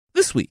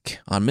This week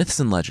on Myths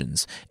and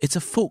Legends, it's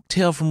a folk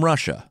tale from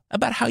Russia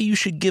about how you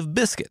should give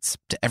biscuits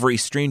to every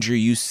stranger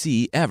you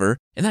see ever,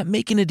 and that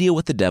making a deal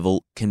with the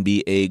devil can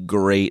be a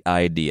great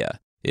idea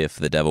if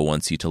the devil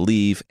wants you to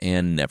leave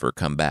and never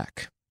come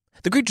back.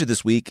 The creature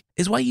this week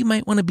is why you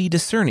might want to be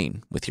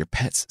discerning with your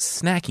pet's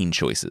snacking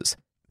choices,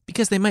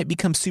 because they might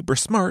become super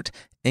smart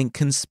and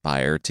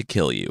conspire to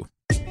kill you.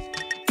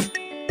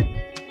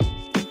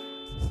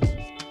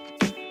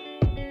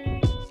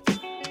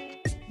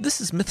 This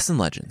is Myths and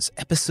Legends,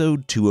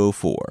 episode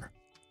 204,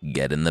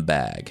 Get in the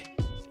Bag.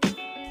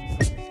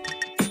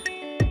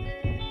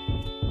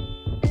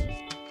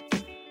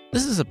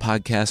 This is a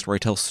podcast where I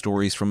tell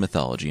stories from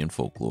mythology and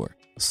folklore.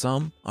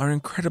 Some are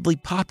incredibly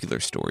popular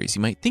stories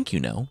you might think you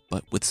know,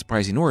 but with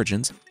surprising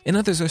origins, and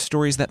others are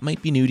stories that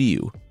might be new to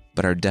you,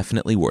 but are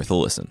definitely worth a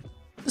listen.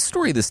 The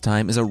story this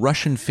time is a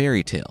Russian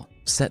fairy tale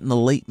set in the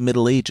late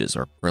Middle Ages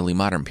or early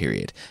modern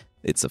period.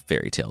 It's a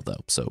fairy tale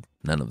though, so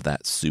none of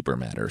that super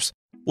matters.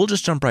 We'll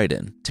just jump right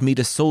in to meet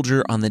a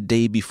soldier on the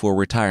day before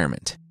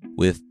retirement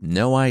with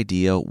no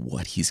idea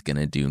what he's going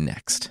to do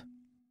next.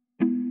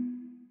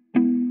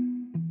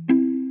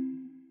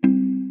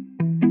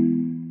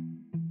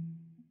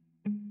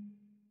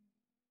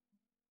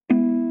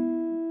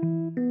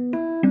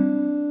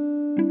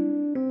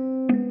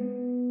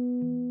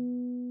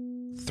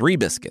 Three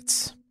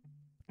biscuits.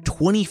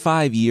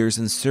 25 years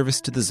in service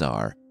to the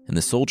Tsar, and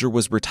the soldier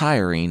was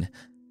retiring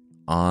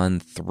on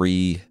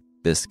 3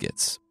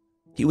 biscuits.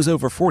 He was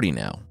over 40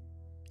 now.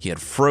 He had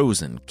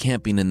frozen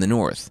camping in the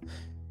north.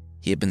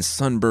 He had been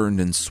sunburned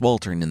and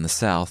sweltering in the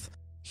south.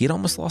 He had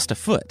almost lost a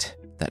foot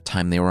that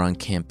time they were on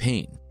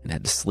campaign and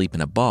had to sleep in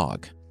a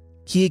bog.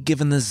 He had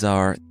given the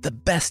Tsar the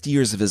best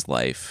years of his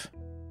life,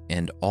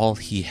 and all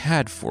he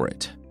had for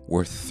it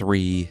were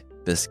 3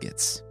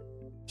 biscuits.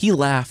 He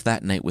laughed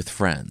that night with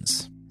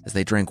friends as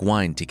they drank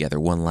wine together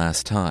one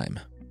last time.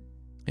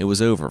 It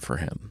was over for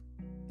him.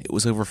 It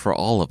was over for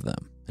all of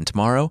them. And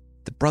tomorrow,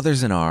 the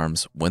brothers in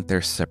arms went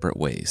their separate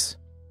ways.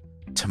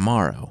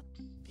 Tomorrow,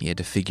 he had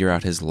to figure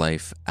out his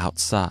life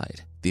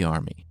outside the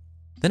army.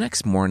 The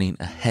next morning,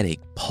 a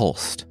headache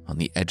pulsed on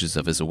the edges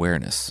of his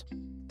awareness.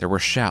 There were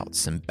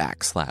shouts and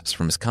backslaps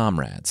from his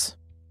comrades.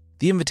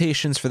 The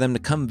invitations for them to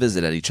come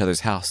visit at each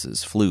other's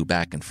houses flew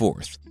back and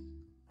forth.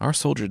 Our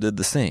soldier did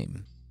the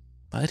same,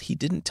 but he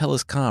didn't tell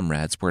his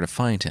comrades where to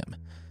find him,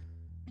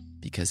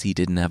 because he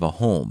didn't have a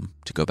home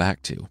to go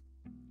back to.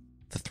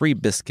 The 3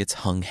 biscuits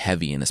hung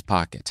heavy in his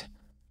pocket,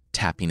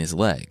 tapping his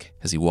leg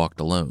as he walked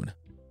alone.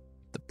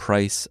 The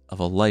price of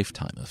a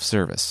lifetime of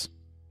service.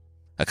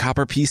 A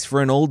copper piece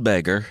for an old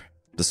beggar,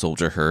 the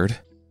soldier heard.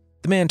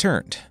 The man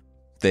turned.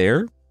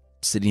 There,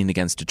 sitting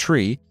against a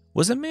tree,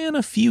 was a man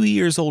a few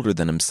years older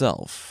than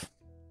himself,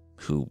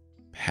 who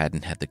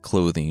hadn't had the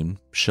clothing,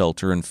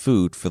 shelter, and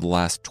food for the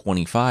last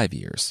 25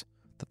 years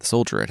that the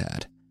soldier had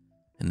had.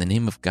 In the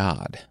name of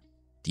God,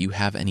 do you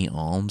have any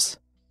alms?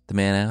 The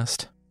man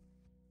asked.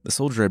 The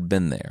soldier had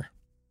been there,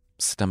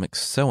 stomach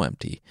so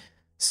empty,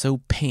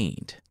 so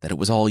pained that it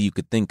was all you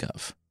could think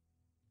of.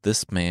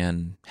 This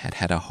man had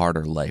had a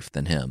harder life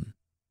than him.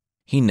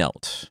 He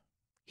knelt.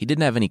 He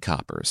didn't have any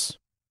coppers,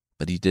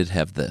 but he did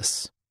have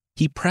this.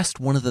 He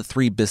pressed one of the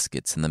 3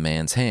 biscuits in the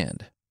man's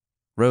hand,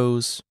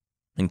 rose,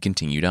 and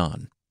continued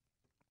on.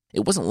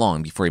 It wasn't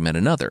long before he met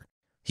another.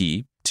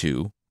 He,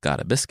 too,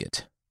 got a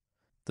biscuit.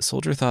 The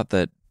soldier thought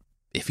that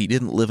if he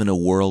didn't live in a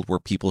world where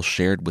people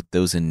shared with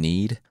those in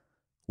need,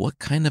 what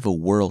kind of a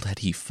world had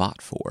he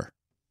fought for?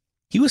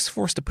 He was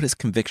forced to put his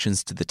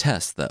convictions to the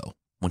test, though,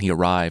 when he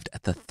arrived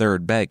at the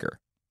 3rd beggar.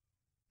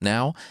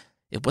 Now,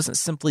 it wasn't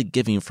simply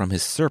giving from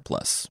his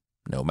surplus,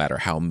 no matter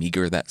how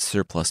meager that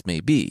surplus may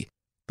be,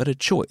 but a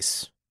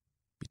choice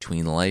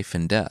between life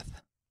and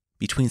death,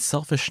 between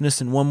selfishness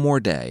and one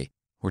more day,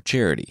 or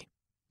charity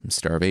and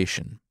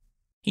starvation.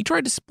 He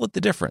tried to split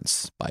the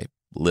difference by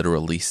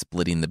literally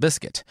splitting the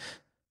biscuit,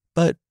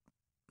 but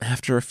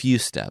after a few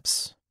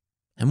steps,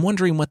 and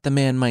wondering what the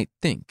man might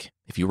think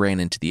if he ran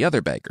into the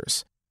other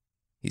beggars,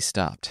 he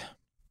stopped.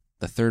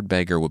 The 3rd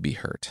beggar would be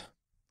hurt,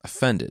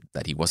 offended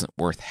that he wasn't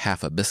worth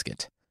half a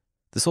biscuit.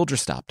 The soldier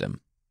stopped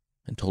him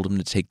and told him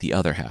to take the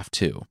other half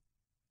too.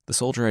 The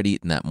soldier had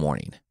eaten that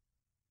morning.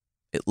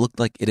 It looked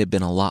like it had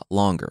been a lot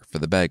longer for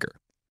the beggar.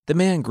 The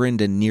man grinned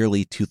a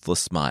nearly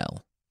toothless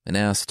smile and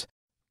asked,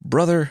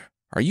 "Brother,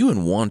 are you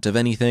in want of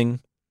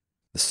anything?"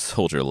 The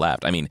soldier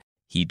laughed.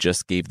 He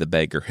just gave the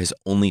beggar his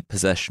only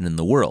possession in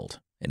the world,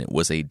 and it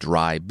was a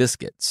dry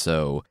biscuit,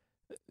 so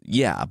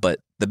yeah, but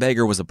the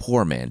beggar was a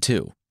poor man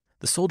too.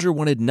 The soldier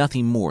wanted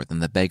nothing more than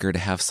the beggar to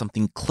have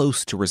something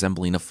close to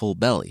resembling a full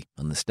belly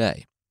on this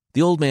day.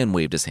 The old man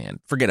waved his hand.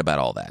 Forget about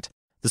all that.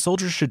 The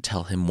soldier should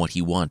tell him what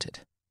he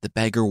wanted. The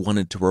beggar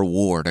wanted to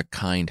reward a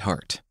kind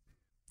heart.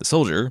 The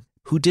soldier,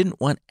 who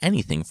didn't want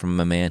anything from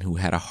a man who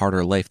had a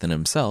harder life than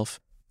himself,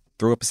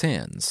 threw up his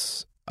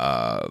hands.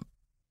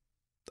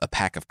 A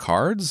pack of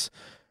cards?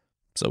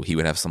 So he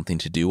would have something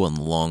to do on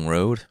the long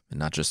road and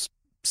not just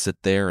sit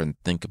there and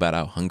think about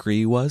how hungry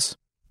he was?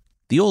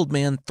 The old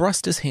man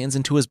thrust his hands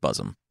into his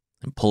bosom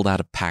and pulled out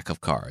a pack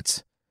of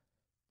cards.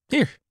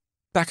 "Here,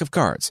 pack of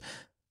cards.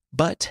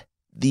 But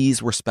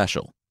these were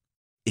special.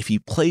 If he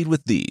played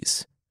with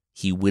these,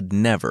 he would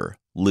never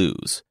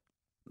lose.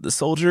 The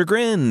soldier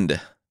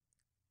grinned.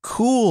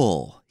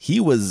 Cool. He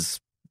was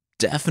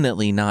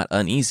definitely not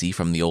uneasy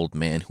from the old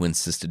man who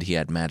insisted he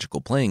had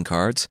magical playing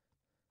cards.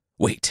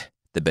 Wait,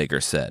 the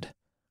beggar said,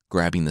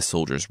 grabbing the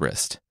soldier's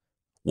wrist.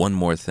 One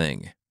more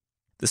thing.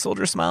 The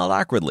soldier smiled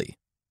awkwardly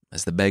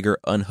as the beggar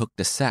unhooked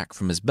a sack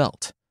from his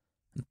belt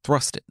and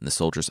thrust it in the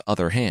soldier's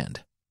other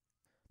hand.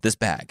 This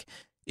bag,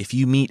 if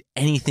you meet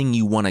anything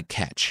you want to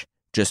catch,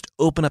 just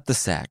open up the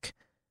sack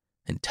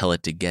and tell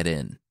it to get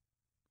in.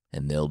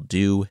 And they'll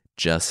do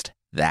just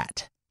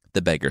that,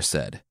 the beggar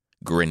said,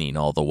 grinning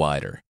all the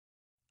wider.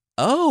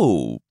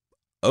 Oh,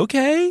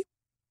 okay.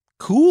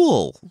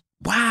 Cool.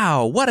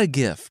 Wow, what a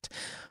gift.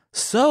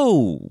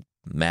 So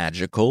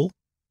magical,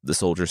 the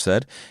soldier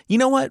said. You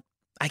know what?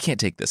 I can't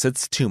take this.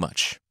 It's too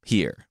much.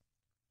 Here.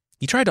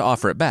 He tried to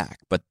offer it back,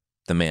 but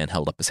the man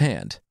held up his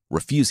hand,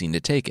 refusing to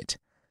take it.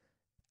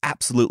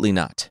 Absolutely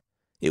not.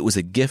 It was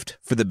a gift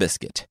for the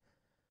biscuit.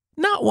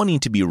 Not wanting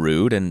to be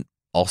rude and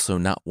also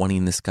not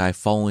wanting this guy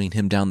following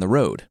him down the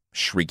road,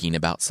 shrieking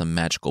about some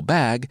magical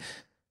bag,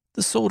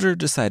 the soldier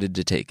decided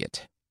to take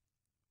it.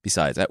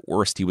 Besides, at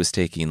worst, he was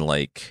taking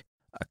like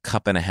a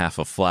cup and a half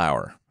of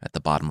flour at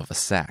the bottom of a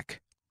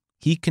sack.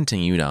 He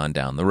continued on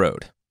down the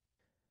road.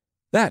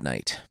 That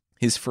night,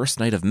 his first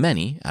night of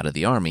many out of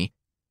the army,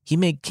 he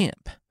made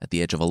camp at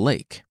the edge of a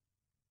lake.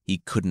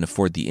 He couldn't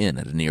afford the inn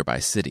at a nearby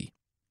city.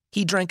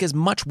 He drank as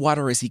much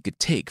water as he could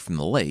take from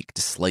the lake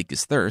to slake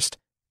his thirst,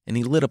 and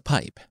he lit a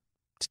pipe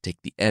to take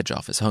the edge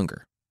off his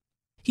hunger.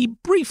 He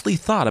briefly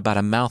thought about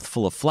a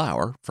mouthful of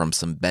flour from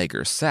some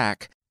beggar's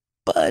sack,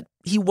 but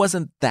he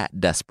wasn't that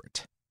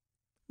desperate.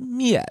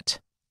 Yet.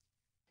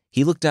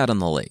 He looked out on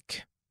the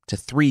lake to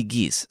 3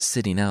 geese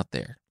sitting out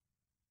there.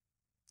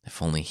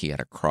 If only he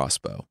had a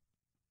crossbow,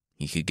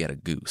 he could get a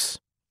goose.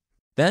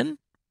 Then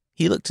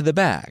he looked to the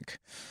bag.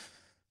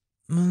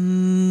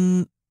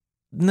 No.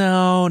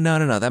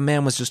 That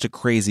man was just a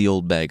crazy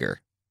old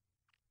beggar.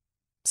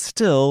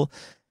 Still,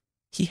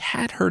 he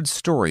had heard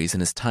stories in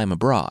his time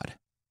abroad,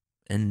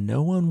 and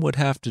no one would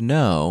have to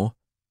know.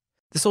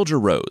 The soldier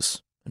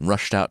rose and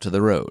rushed out to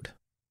the road,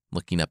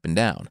 looking up and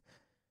down,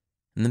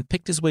 and then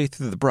picked his way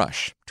through the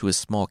brush to his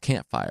small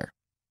campfire.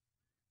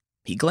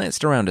 He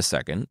glanced around a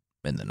second,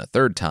 and then a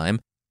third time,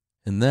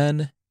 and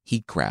then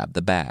he grabbed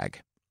the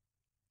bag.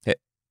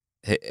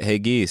 Hey,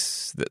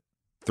 geese, the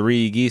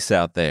 3 geese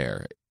out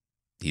there,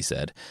 he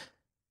said.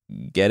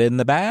 Get in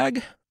the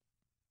bag?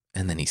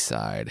 And then he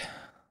sighed,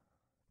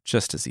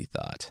 just as he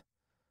thought.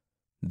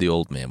 The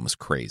old man was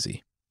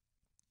crazy.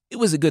 It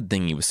was a good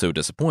thing he was so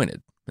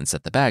disappointed and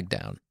set the bag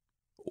down,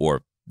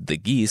 or the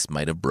geese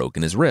might have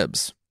broken his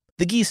ribs.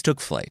 The geese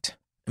took flight,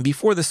 and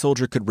before the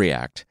soldier could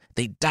react,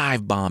 they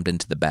dive-bombed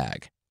into the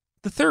bag.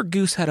 The third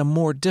goose had a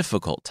more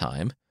difficult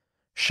time,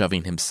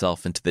 shoving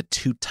himself into the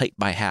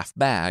too-tight-by-half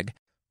bag,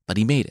 but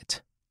he made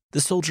it.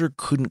 The soldier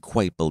couldn't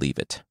quite believe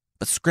it,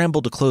 but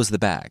scrambled to close the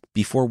bag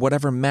before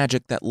whatever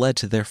magic that led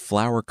to their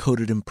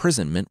flour-coated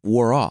imprisonment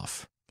wore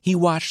off. He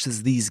watched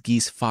as these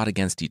geese fought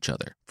against each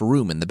other for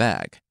room in the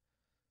bag,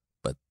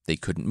 but they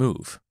couldn't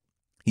move.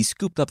 He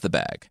scooped up the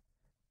bag,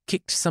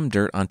 kicked some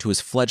dirt onto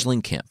his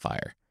fledgling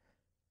campfire,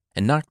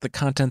 and knocked the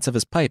contents of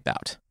his pipe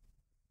out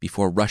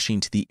before rushing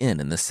to the inn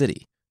in the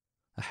city,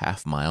 a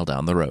half-mile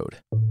down the road.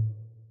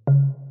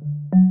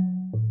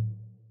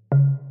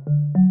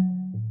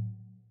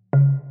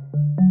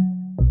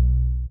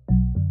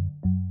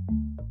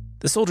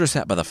 The soldier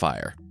sat by the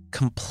fire,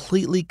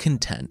 completely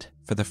content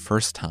for the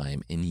first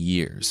time in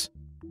years.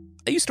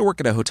 I used to work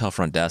at a hotel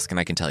front desk, and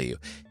I can tell you,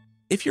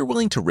 if you're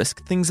willing to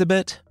risk things a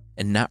bit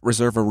and not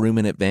reserve a room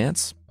in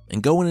advance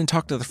and go in and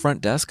talk to the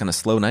front desk on a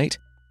slow night,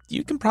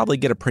 you can probably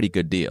get a pretty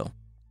good deal.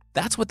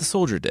 That's what the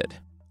soldier did.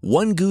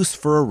 1 goose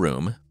for a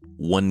room,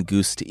 1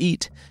 goose to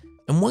eat,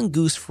 and 1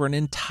 goose for an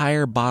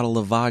entire bottle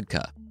of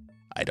vodka.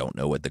 I don't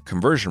know what the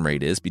conversion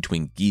rate is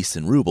between geese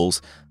and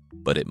rubles,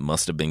 but it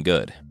must have been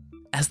good.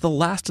 As the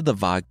last of the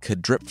vodka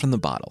dripped from the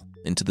bottle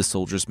into the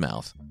soldier's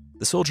mouth,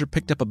 the soldier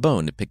picked up a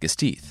bone to pick his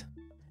teeth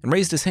and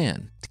raised his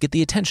hand to get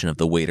the attention of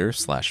the waiter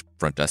 /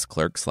 front desk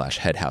clerk /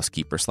 head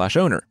housekeeper /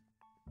 owner.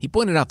 He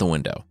pointed out the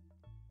window.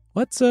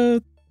 What's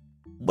the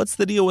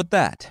deal with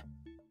that?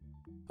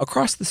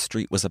 Across the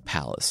street was a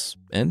palace,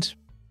 and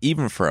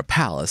even for a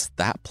palace,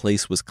 that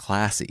place was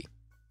classy.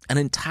 An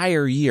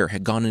entire year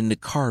had gone into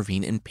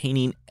carving and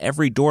painting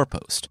every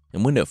doorpost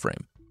and window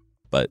frame,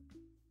 but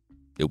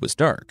it was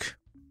dark,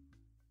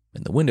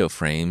 and the window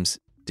frames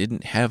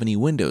didn't have any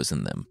windows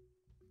in them.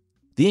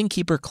 The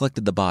innkeeper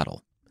collected the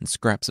bottle and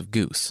scraps of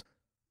goose.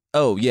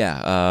 Oh,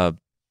 yeah,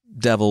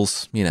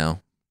 devils,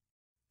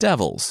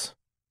 devils.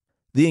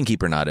 The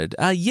innkeeper nodded.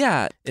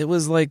 Yeah, it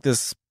was like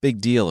this big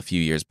deal a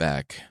few years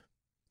back.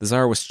 The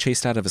Tsar was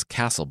chased out of his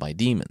castle by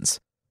demons.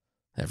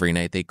 Every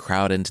night they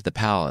crowd into the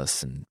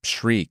palace and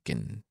shriek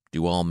and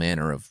do all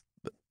manner of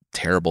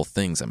terrible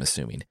things, I'm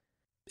assuming.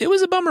 It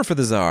was a bummer for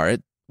the Tsar.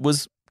 It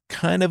was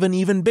kind of an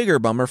even bigger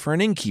bummer for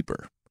an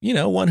innkeeper.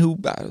 One who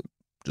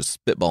just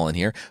spitballing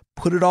here,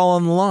 put it all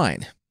on the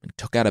line and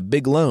took out a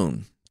big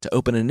loan to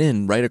open an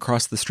inn right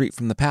across the street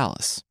from the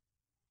palace.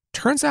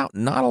 Turns out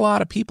not a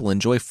lot of people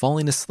enjoy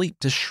falling asleep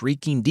to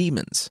shrieking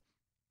demons.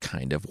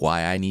 Kind of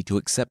why I need to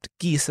accept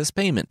geese as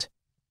payment.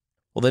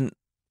 Well then,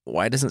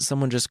 why doesn't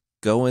someone just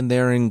go in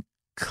there and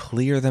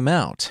clear them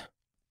out?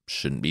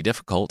 Shouldn't be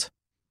difficult,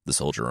 the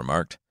soldier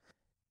remarked.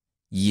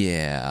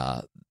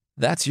 Yeah,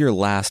 that's your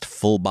last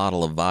full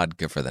bottle of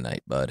vodka for the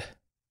night, bud,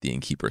 the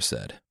innkeeper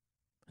said,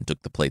 and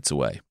took the plates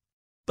away.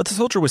 But the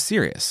soldier was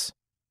serious.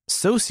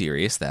 So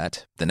serious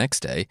that, the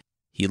next day,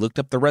 he looked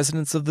up the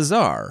residence of the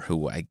Tsar,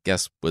 who I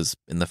guess was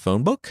in the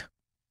phone book,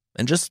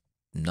 and just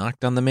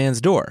knocked on the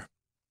man's door.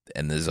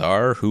 And the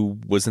Tsar, who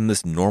was in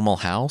this normal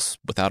house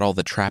without all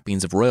the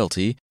trappings of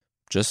royalty,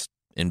 just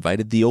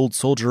invited the old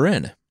soldier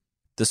in.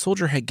 The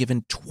soldier had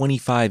given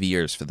 25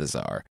 years for the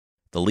Tsar.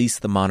 The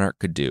least the monarch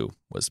could do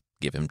was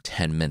give him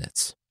 10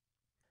 minutes.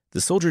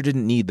 The soldier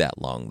didn't need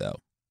that long, though.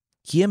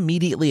 He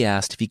immediately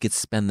asked if he could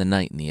spend the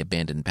night in the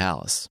abandoned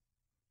palace.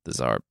 The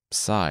Tsar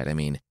sighed. I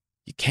mean,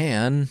 you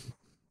can.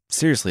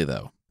 Seriously,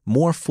 though,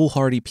 more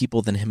foolhardy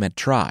people than him had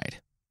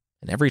tried.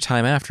 And every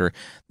time after,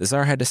 the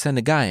Tsar had to send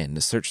a guy in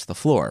to search the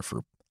floor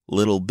for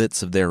little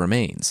bits of their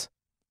remains.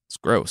 It's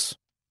gross.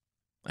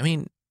 I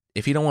mean,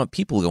 if you don't want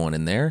people going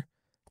in there,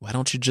 why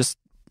don't you just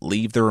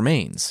leave the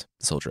remains?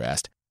 The soldier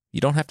asked. You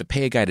don't have to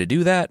pay a guy to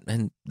do that,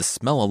 and the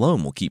smell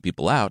alone will keep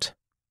people out.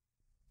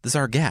 The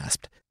Tsar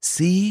gasped.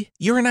 See,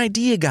 you're an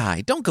idea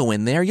guy. Don't go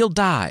in there, you'll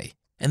die.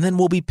 And then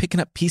we'll be picking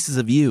up pieces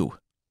of you.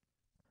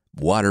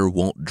 Water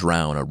won't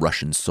drown a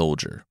Russian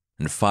soldier,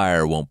 and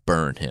fire won't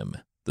burn him,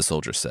 the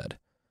soldier said.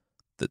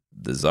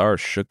 The Tsar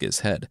shook his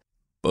head.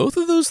 Both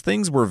of those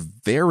things were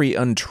very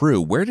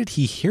untrue. Where did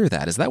he hear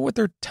that? Is that what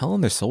they're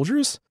telling their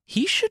soldiers?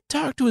 He should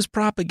talk to his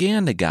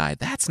propaganda guy.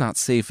 That's not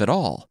safe at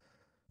all.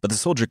 But the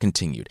soldier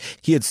continued.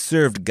 He had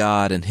served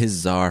God and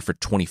his Tsar for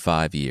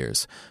 25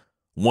 years.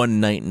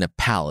 One night in a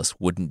palace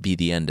wouldn't be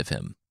the end of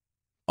him.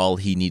 All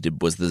he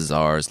needed was the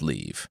Tsar's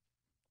leave.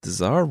 The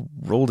Tsar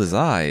rolled his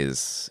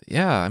eyes.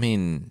 Yeah, I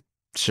mean,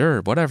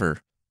 sure, whatever.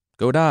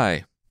 Go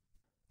die.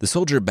 The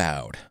soldier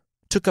bowed,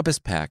 took up his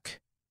pack,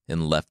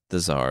 and left the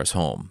Tsar's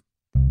home.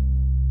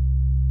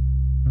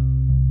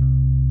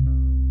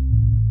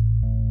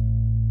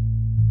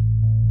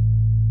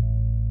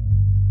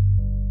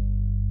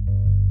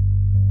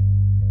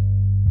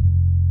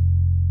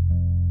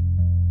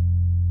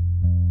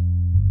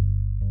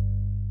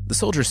 The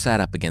soldier sat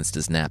up against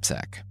his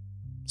knapsack.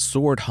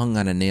 Sword hung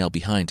on a nail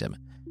behind him,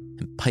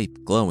 and pipe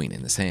glowing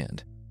in his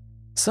hand.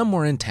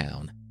 Somewhere in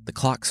town, the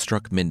clock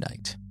struck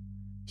midnight.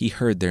 He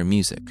heard their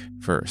music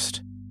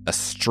first, a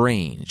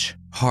strange,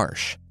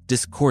 harsh,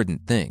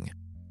 discordant thing.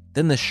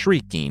 Then the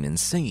shrieking and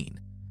singing.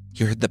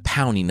 He heard the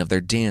pounding of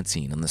their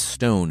dancing on the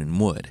stone and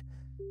wood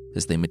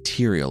as they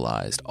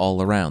materialized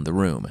all around the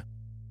room.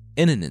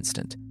 In an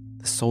instant,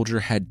 the soldier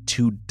had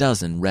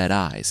 24 red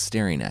eyes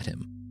staring at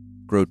him.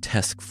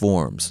 Grotesque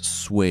forms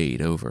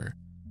swayed over,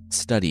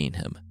 studying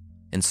him,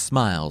 and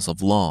smiles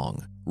of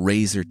long,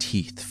 razor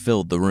teeth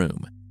filled the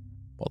room,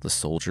 while the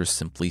soldier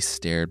simply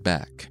stared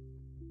back.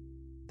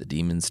 The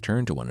demons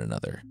turned to one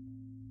another.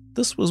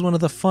 This was one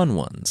of the fun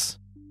ones.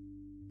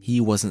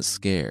 He wasn't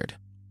scared.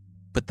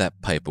 Put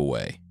that pipe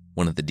away,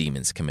 one of the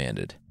demons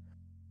commanded.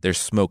 There's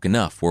smoke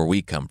enough where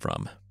we come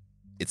from.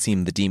 It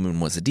seemed the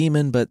demon was a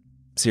demon, but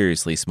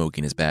seriously,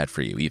 smoking is bad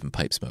for you, even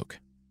pipe smoke.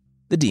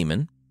 The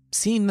demon,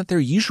 seeing that their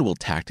usual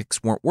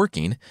tactics weren't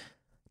working,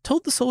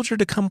 told the soldier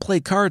to come play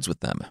cards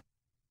with them.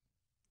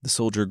 The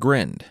soldier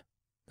grinned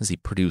as he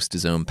produced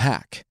his own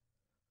pack.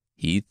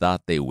 He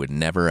thought they would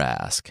never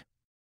ask.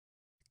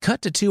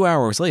 Cut to 2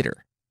 hours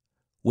later,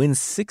 when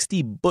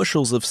 60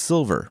 bushels of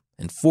silver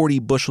and 40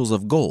 bushels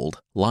of gold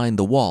lined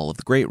the wall of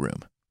the great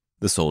room.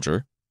 The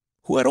soldier,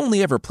 who had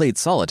only ever played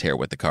solitaire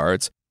with the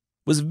cards,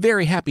 was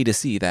very happy to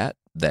see that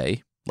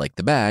they, like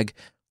the bag,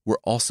 were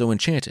also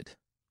enchanted.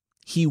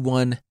 He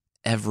won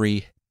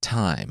every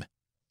time.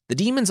 The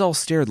demons all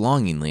stared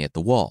longingly at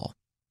the wall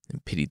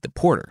and pitied the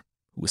porter,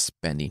 who was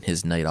spending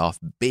his night off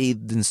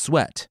bathed in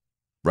sweat,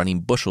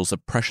 running bushels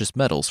of precious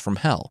metals from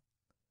hell.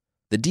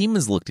 The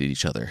demons looked at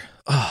each other.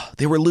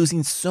 They were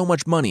losing so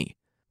much money,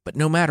 but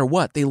no matter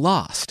what, they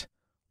lost.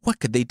 What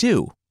could they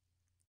do?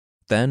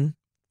 Then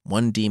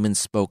one demon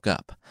spoke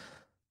up.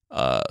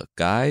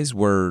 Guys,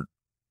 we're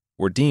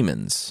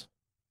demons.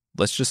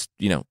 Let's just,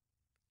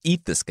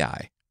 eat this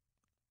guy.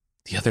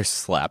 The others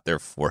slapped their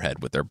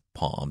forehead with their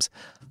palms.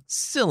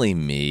 Silly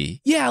me.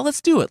 Yeah,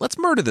 let's do it. Let's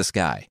murder this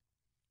guy.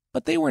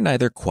 But they were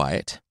neither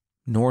quiet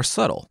nor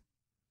subtle.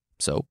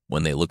 So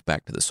when they looked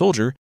back to the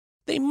soldier,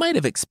 they might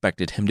have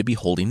expected him to be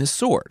holding his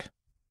sword.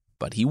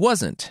 But he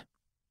wasn't.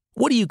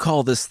 What do you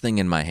call this thing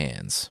in my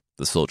hands?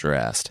 The soldier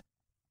asked.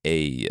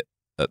 A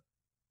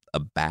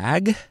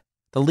bag?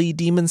 The lead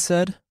demon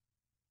said.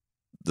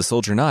 The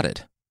soldier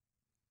nodded.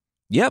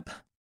 Yep.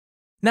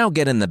 Now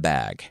get in the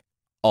bag.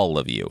 All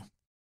of you.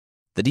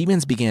 The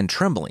demons began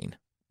trembling,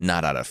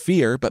 not out of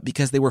fear, but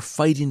because they were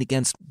fighting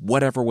against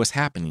whatever was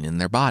happening in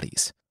their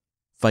bodies.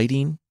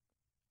 Fighting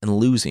and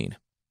losing.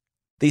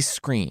 They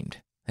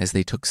screamed as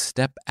they took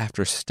step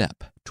after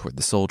step toward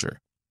the soldier.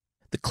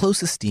 The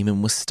closest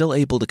demon was still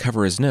able to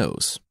cover his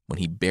nose when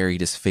he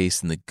buried his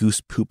face in the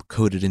goose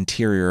poop-coated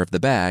interior of the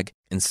bag,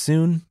 and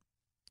soon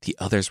the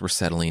others were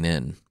settling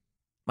in.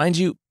 Mind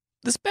you,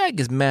 this bag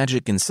is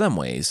magic in some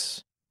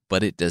ways,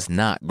 but it does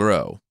not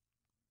grow.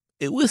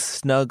 It was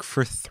snug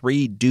for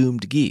 3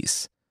 doomed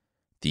geese.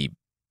 The,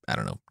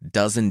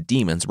 dozen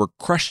demons were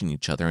crushing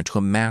each other into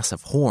a mass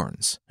of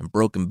horns and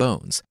broken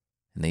bones,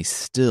 and they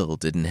still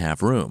didn't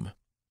have room.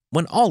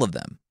 When all of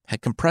them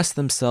had compressed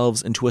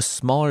themselves into a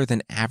smaller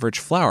than average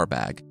flour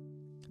bag,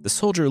 the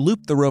soldier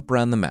looped the rope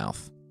around the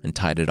mouth and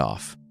tied it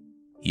off.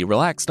 He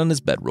relaxed on his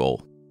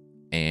bedroll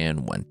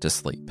and went to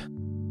sleep.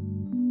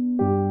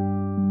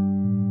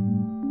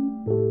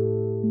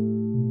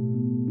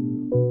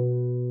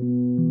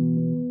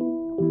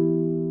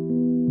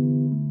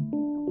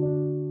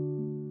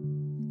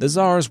 The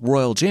Tsar's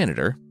royal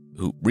janitor,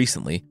 who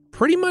recently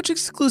pretty much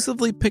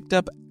exclusively picked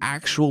up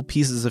actual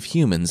pieces of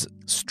humans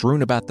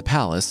strewn about the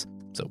palace,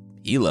 so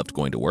he loved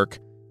going to work,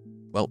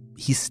 well,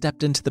 he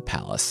stepped into the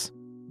palace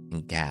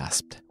and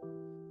gasped.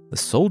 The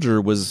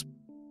soldier was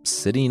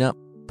sitting up,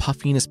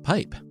 puffing his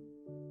pipe.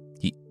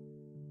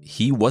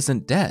 He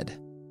wasn't dead.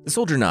 The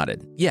soldier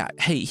nodded. Yeah,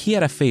 hey, he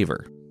had a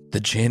favor. The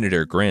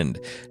janitor grinned.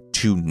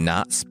 To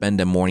not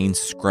spend a morning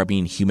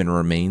scrubbing human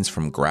remains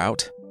from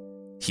grout?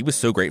 He was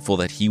so grateful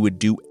that he would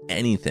do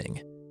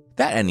anything.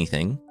 That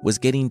anything was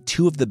getting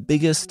 2 of the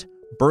biggest,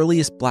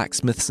 burliest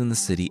blacksmiths in the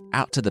city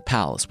out to the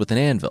palace with an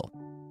anvil,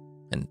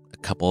 and a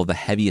couple of the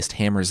heaviest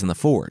hammers in the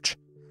forge.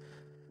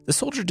 The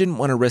soldier didn't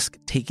want to risk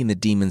taking the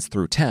demons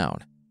through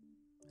town,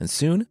 and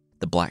soon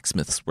the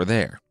blacksmiths were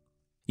there.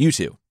 You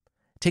two,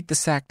 take the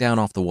sack down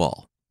off the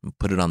wall and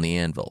put it on the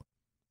anvil,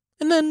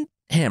 and then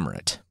hammer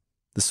it,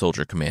 the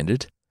soldier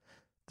commanded.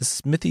 The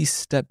smithy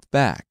stepped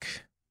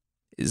back.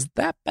 Is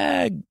that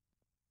bag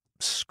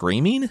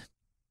screaming?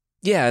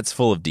 Yeah, it's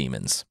full of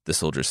demons, the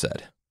soldier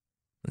said,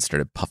 and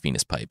started puffing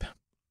his pipe.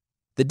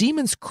 The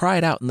demons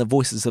cried out in the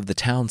voices of the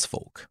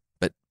townsfolk,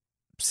 but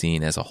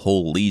seeing as a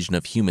whole legion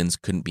of humans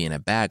couldn't be in a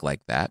bag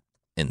like that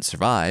and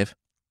survive,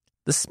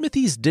 the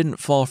smithies didn't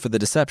fall for the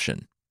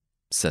deception,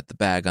 set the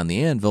bag on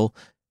the anvil,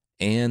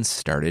 and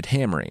started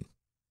hammering.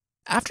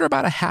 After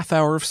about a half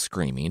hour of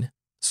screaming,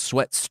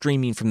 sweat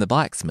streaming from the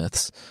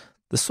blacksmiths,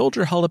 the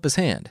soldier held up his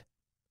hand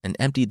and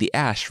emptied the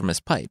ash from his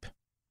pipe,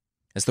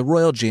 as the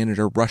royal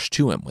janitor rushed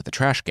to him with a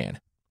trash can.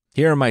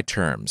 Here are my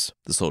terms,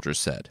 the soldier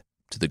said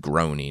to the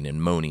groaning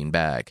and moaning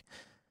bag.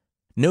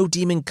 No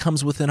demon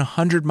comes within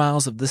 100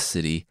 miles of this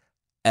city,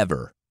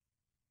 ever.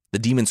 The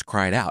demons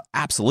cried out,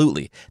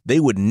 absolutely.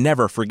 They would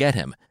never forget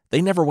him. They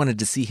never wanted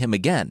to see him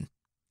again.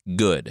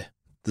 Good,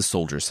 the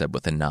soldier said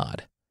with a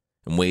nod,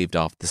 and waved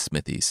off the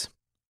smithies.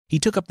 He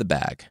took up the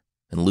bag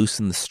and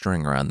loosened the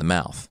string around the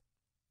mouth.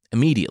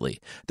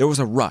 Immediately, there was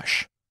a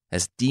rush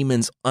as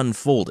demons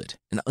unfolded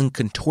and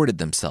uncontorted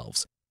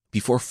themselves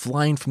before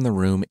flying from the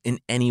room in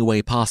any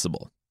way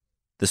possible.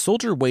 The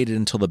soldier waited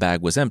until the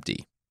bag was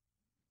empty,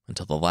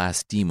 until the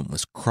last demon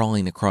was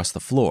crawling across the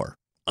floor,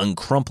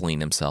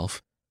 uncrumpling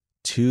himself,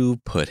 to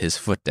put his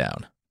foot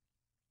down.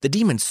 The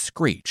demon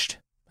screeched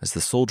as the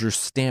soldier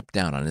stamped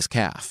down on his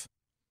calf.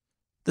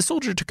 The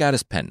soldier took out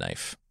his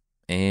penknife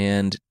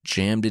and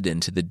jammed it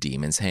into the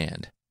demon's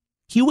hand.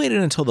 He waited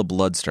until the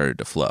blood started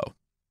to flow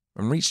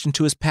and reached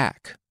into his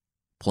pack,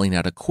 pulling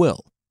out a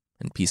quill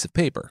and piece of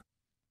paper.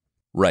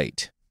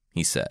 Right,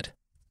 he said.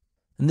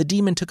 And the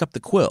demon took up the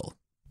quill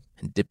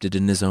and dipped it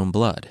in his own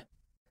blood.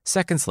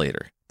 Seconds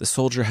later, the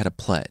soldier had a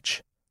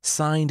pledge,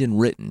 signed and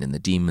written in the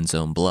demon's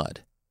own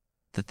blood,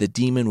 that the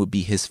demon would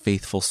be his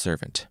faithful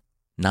servant.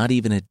 Not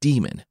even a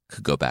demon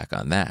could go back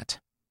on that.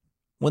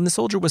 When the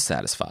soldier was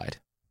satisfied,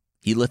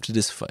 he lifted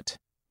his foot,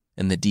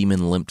 and the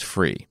demon limped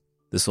free.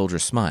 The soldier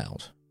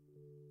smiled.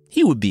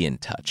 He would be in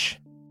touch.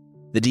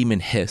 The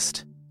demon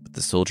hissed, but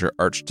the soldier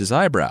arched his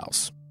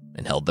eyebrows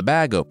and held the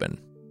bag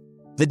open.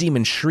 The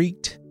demon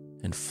shrieked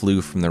and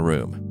flew from the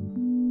room.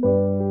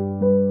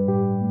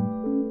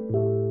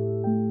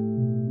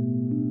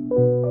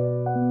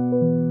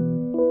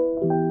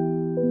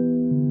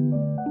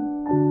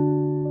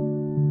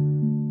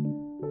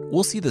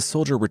 We'll see the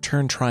soldier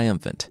return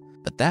triumphant,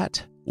 but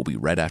that will be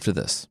right after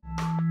this.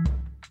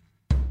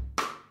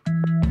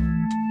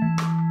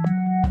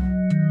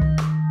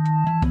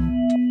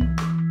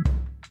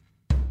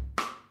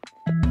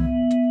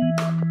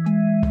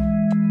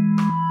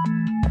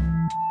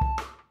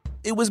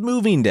 It was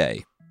moving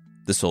day.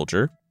 The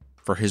soldier,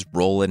 for his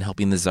role in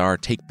helping the Tsar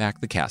take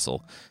back the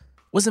castle,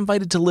 was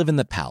invited to live in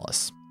the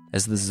palace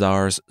as the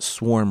Tsar's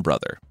sworn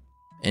brother,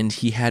 and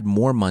he had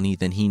more money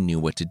than he knew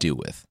what to do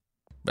with.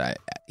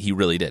 He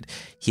really did.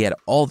 He had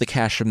all the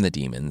cash from the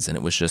demons, and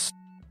it was just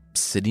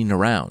sitting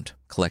around,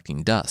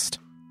 collecting dust.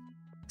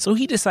 So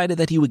he decided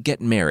that he would get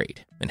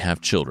married and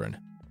have children.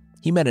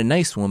 He met a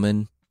nice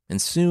woman,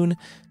 and soon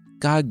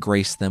God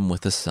graced them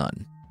with a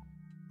son.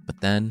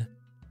 But then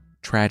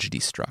tragedy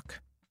struck.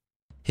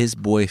 His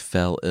boy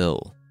fell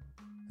ill,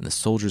 and the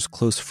soldier's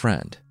close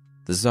friend,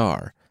 the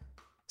Tsar,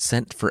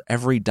 sent for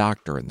every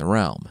doctor in the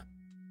realm,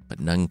 but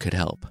none could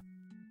help.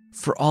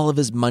 For all of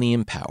his money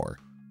and power,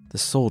 the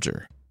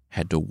soldier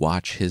had to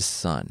watch his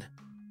son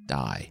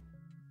die.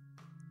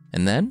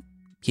 And then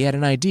he had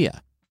an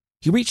idea.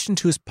 He reached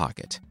into his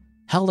pocket,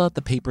 held out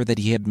the paper that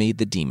he had made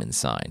the demon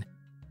sign,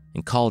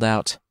 and called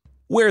out,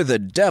 "Where the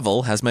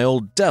devil has my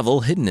old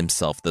devil hidden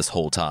himself this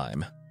whole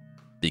time?"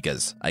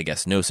 Because I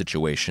guess no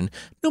situation,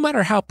 no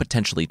matter how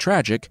potentially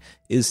tragic,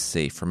 is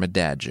safe from a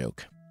dad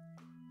joke.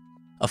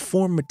 A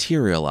form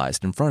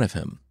materialized in front of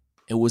him.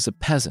 It was a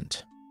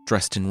peasant,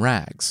 dressed in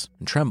rags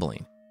and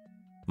trembling.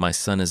 "My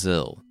son is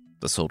ill,"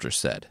 the soldier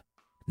said,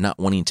 not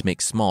wanting to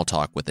make small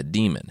talk with a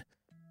demon.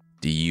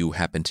 "Do you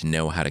happen to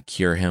know how to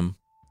cure him?"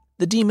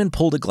 The demon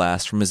pulled a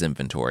glass from his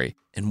inventory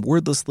and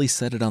wordlessly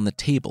set it on the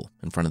table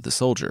in front of the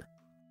soldier.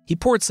 He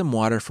poured some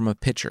water from a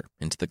pitcher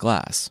into the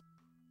glass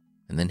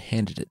and then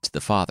handed it to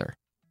the father.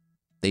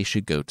 They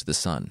should go to the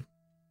son.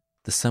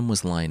 The son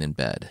was lying in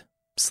bed,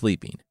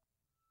 sleeping,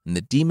 and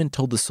the demon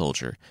told the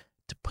soldier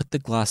to put the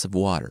glass of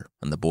water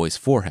on the boy's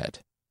forehead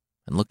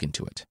and look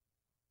into it.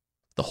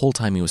 The whole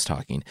time he was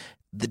talking,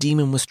 the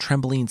demon was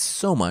trembling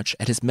so much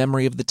at his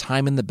memory of the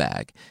time in the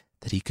bag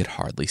that he could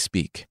hardly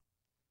speak.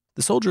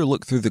 The soldier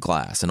looked through the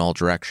glass in all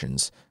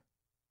directions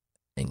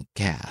and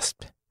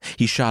gasped.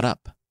 He shot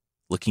up,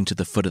 looking to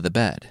the foot of the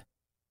bed,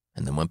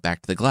 and then went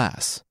back to the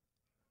glass.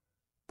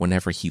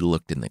 Whenever he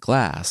looked in the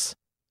glass,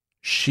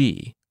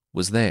 she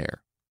was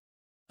there.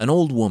 An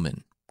old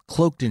woman,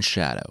 cloaked in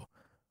shadow,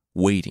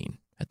 waiting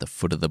at the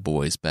foot of the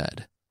boy's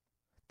bed.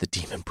 The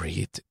demon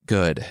breathed.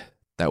 Good.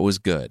 That was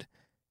good.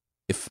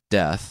 If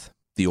death,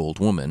 the old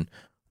woman,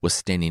 was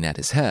standing at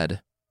his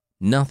head,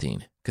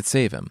 nothing could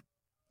save him.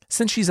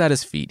 Since she's at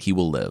his feet, he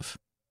will live.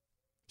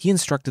 He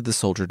instructed the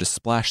soldier to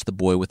splash the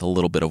boy with a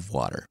little bit of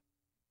water.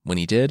 When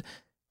he did,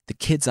 the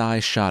kid's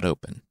eyes shot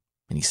open,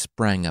 and he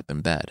sprang up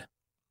in bed.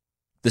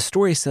 The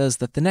story says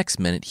that the next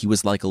minute he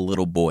was like a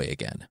little boy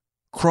again,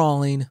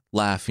 crawling,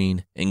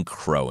 laughing, and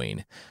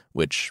crowing,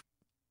 which,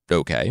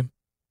 okay.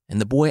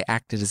 And the boy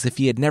acted as if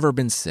he had never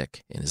been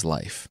sick in his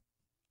life.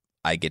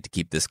 "I get to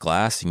keep this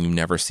glass and you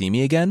never see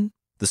me again?"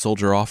 the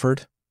soldier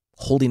offered,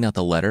 holding out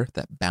the letter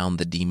that bound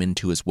the demon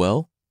to his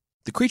will.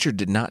 The creature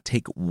did not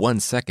take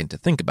 1 second to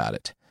think about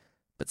it,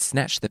 but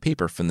snatched the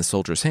paper from the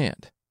soldier's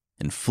hand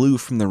and flew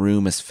from the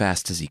room as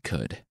fast as he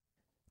could.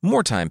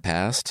 More time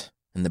passed,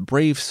 and the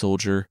brave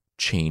soldier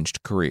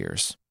changed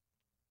careers.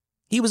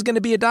 He was going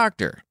to be a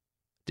doctor.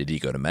 Did he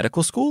go to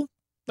medical school?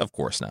 Of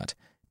course not.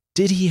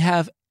 Did he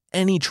have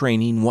any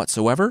training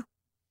whatsoever?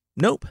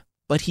 Nope,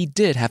 but he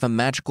did have a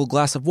magical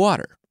glass of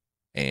water.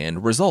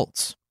 And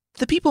results.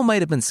 The people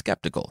might have been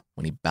skeptical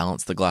when he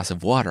balanced the glass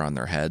of water on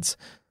their heads,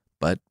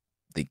 but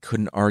they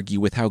couldn't argue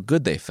with how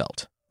good they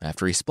felt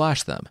after he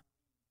splashed them.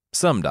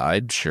 Some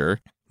died, sure,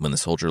 when the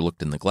soldier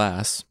looked in the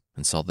glass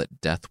and saw that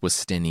death was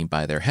standing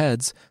by their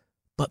heads,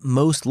 but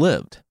most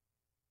lived.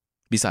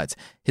 Besides,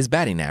 his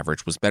batting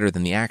average was better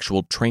than the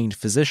actual trained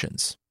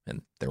physicians,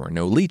 and there were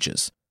no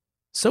leeches.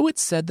 So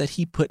it's said that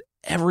he put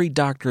every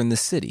doctor in the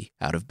city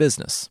out of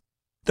business.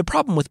 The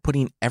problem with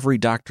putting every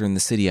doctor in the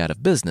city out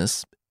of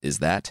business is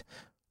that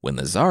when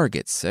the Tsar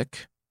gets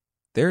sick,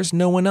 there's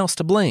no one else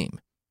to blame,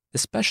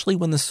 especially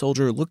when the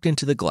soldier looked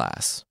into the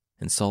glass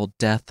and saw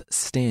death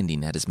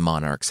standing at his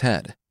monarch's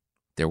head.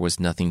 There was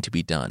nothing to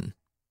be done.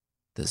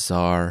 The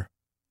Tsar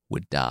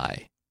would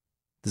die.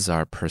 The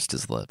Tsar pursed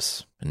his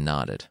lips and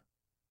nodded.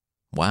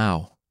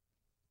 Wow.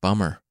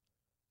 Bummer.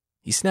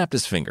 He snapped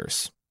his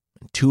fingers,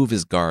 and 2 of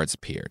his guards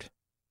appeared.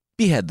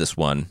 "Behead this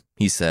one,"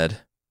 he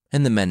said,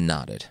 and the men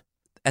nodded.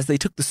 As they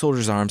took the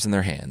soldier's arms in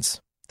their hands,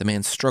 the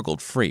man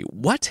struggled free.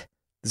 "What?"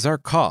 The Tsar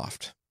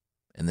coughed,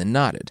 and then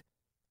nodded.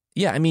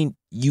 "Yeah, I mean,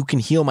 you can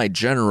heal my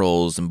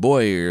generals and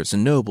boyars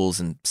and nobles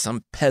and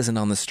some peasant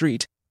on the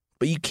street,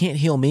 but you can't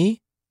heal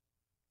me?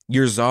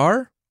 You're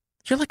Tsar?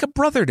 You're like a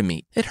brother to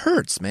me. It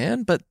hurts,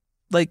 man, but,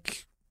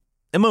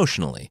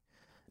 emotionally.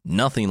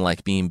 Nothing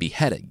like being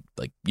beheaded,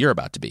 like you're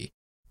about to be.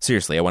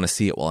 Seriously, I want to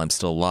see it while I'm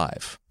still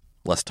alive.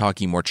 Less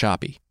talky, more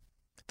choppy."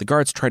 The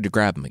guards tried to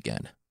grab him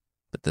again,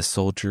 but the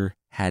soldier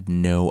had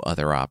no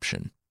other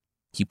option.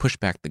 He pushed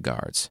back the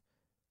guards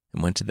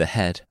and went to the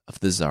head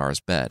of the Tsar's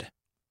bed.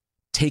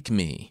 "Take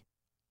me,"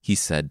 he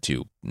said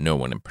to no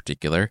one in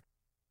particular,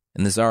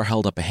 and the Tsar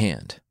held up a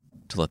hand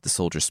to let the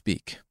soldier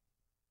speak.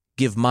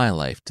 "Give my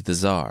life to the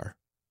Tsar.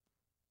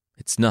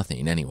 It's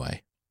nothing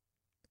anyway.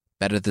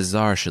 Better the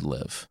Tsar should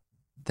live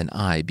than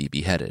I be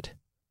beheaded."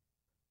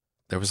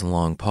 There was a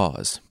long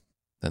pause.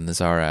 Then the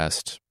Tsar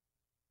asked,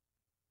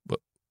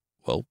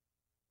 "Well,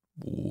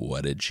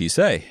 what did she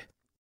say?"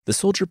 The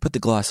soldier put the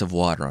glass of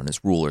water on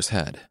his ruler's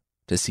head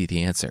to see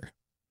the answer.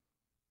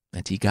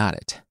 And he got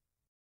it.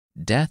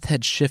 Death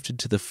had shifted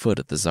to the foot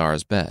of the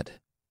Tsar's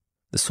bed.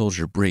 The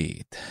soldier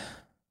breathed.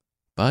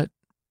 But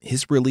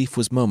his relief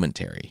was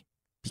momentary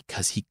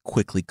because he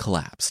quickly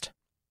collapsed.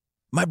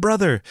 "My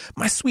brother!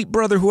 My sweet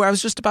brother who I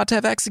was just about to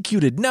have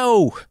executed!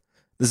 No!"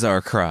 the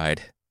Tsar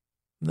cried.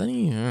 Then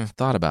he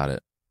thought about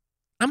it.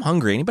 "I'm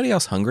hungry. Anybody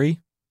else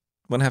hungry?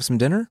 Want to have some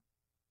dinner?"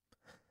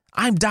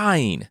 "I'm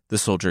dying," the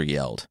soldier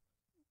yelled.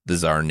 The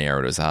Tsar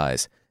narrowed his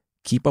eyes.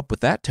 keep up with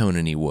that tone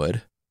and he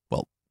would.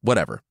 Well,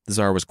 whatever. The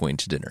Tsar was going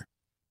to dinner.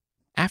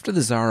 After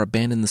the Tsar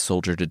abandoned the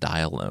soldier to die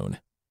alone,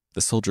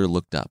 the soldier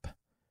looked up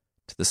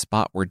to the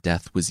spot where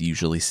death was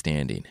usually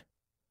standing.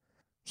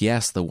 He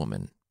asked the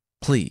woman,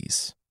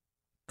 please,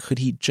 could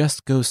he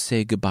just go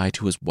say goodbye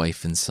to his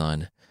wife and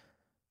son?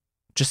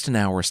 Just an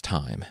hour's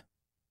time.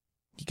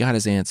 He got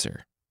his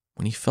answer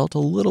when he felt a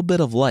little bit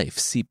of life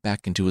seep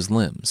back into his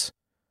limbs.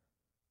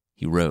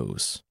 He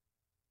rose,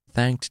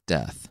 thanked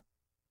death,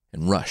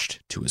 and rushed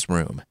to his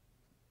room.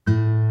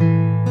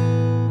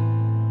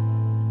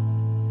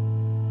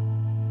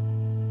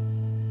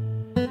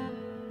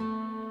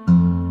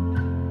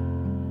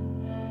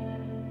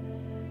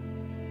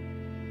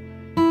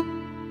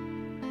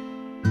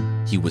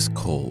 He was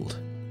cold.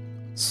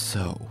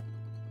 So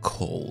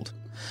cold.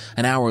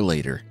 An hour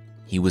later,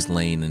 he was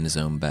laying in his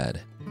own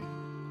bed,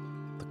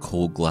 the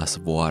cold glass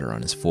of water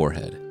on his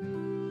forehead.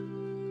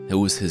 It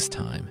was his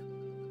time.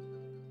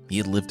 He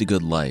had lived a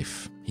good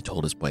life, he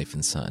told his wife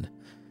and son.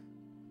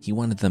 He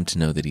wanted them to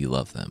know that he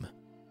loved them.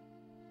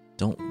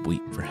 Don't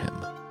weep for him,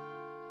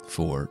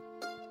 for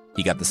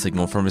he got the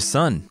signal from his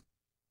son.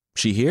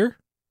 She here?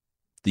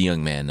 The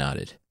young man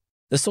nodded.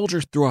 The soldier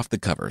threw off the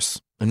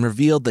covers and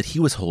revealed that he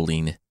was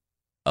holding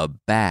a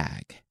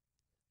bag.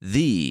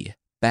 The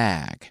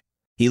bag.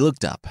 He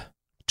looked up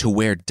to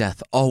where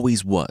death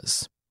always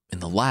was in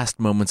the last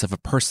moments of a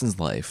person's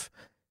life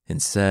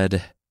and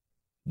said,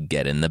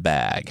 "Get in the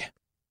bag."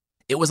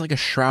 It was like a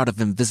shroud of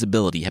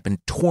invisibility had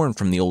been torn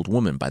from the old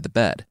woman by the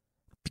bed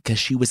because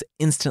she was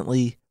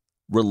instantly,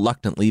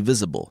 reluctantly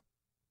visible.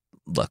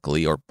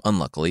 Luckily or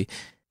unluckily,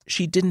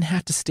 she didn't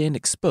have to stand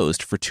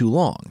exposed for too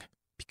long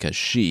because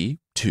she,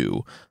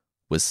 too,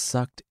 was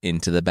sucked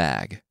into the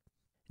bag.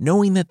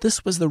 Knowing that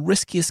this was the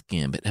riskiest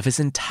gambit of his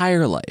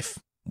entire life,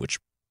 which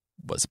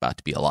was about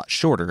to be a lot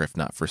shorter if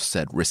not for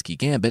said risky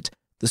gambit,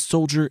 the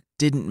soldier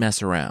didn't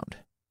mess around.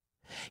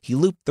 He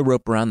looped the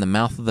rope around the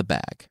mouth of the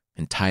bag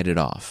and tied it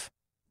off,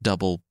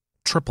 double,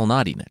 triple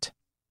knotting it.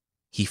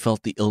 He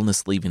felt the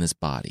illness leaving his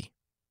body,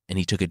 and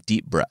he took a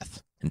deep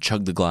breath and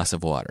chugged the glass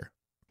of water.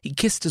 He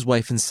kissed his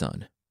wife and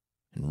son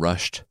and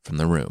rushed from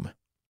the room.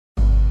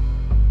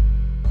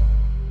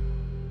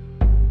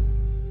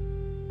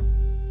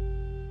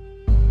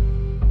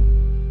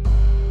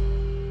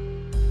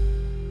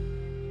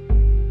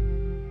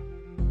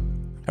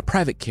 A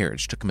private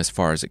carriage took him as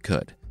far as it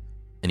could,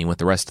 and he went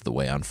the rest of the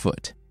way on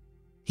foot.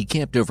 He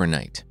camped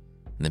overnight,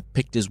 and then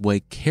picked his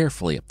way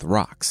carefully up the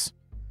rocks.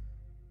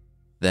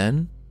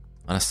 Then,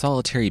 on a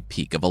solitary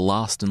peak of a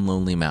lost and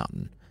lonely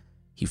mountain,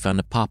 he found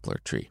a poplar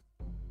tree.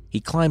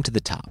 He climbed to the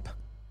top,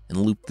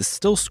 and looped the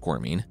still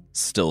squirming,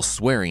 still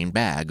swearing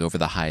bag over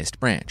the highest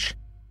branch.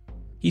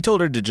 He told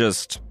her to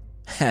just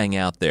hang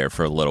out there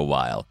for a little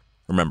while.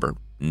 Remember,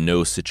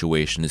 no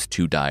situation is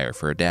too dire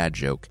for a dad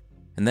joke.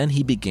 And then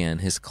he began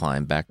his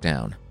climb back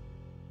down.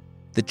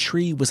 The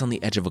tree was on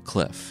the edge of a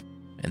cliff,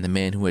 and the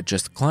man who had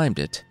just climbed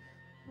it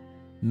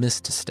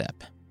missed a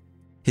step.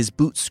 His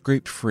boot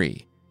scraped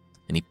free,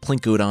 and he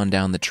plinkoed on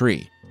down the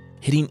tree,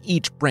 hitting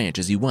each branch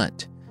as he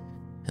went,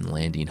 and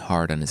landing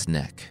hard on his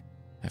neck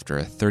after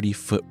a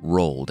 30-foot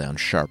roll down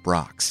sharp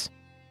rocks.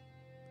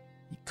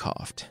 He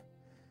coughed.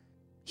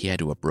 He had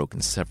to have broken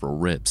several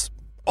ribs,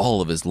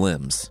 all of his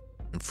limbs,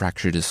 and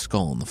fractured his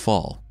skull in the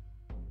fall.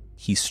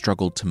 He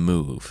struggled to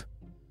move,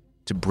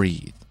 to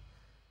breathe,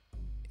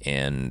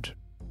 and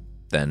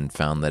then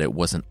found that it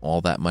wasn't all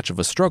that much of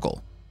a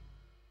struggle.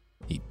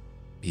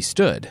 He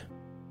stood,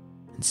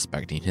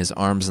 inspecting his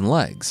arms and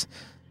legs.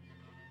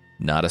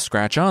 Not a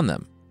scratch on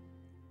them.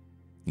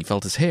 He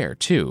felt his hair,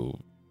 too.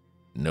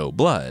 No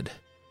blood.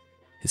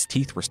 His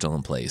teeth were still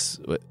in place.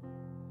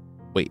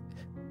 Wait,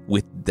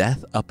 with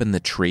death up in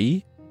the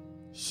tree,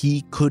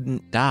 he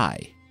couldn't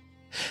die.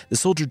 The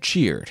soldier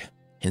cheered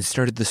and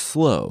started the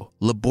slow,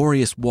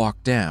 laborious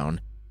walk down.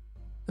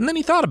 And then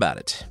he thought about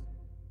it.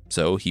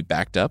 So he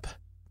backed up,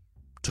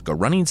 took a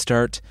running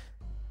start,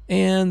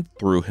 and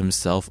threw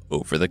himself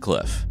over the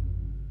cliff.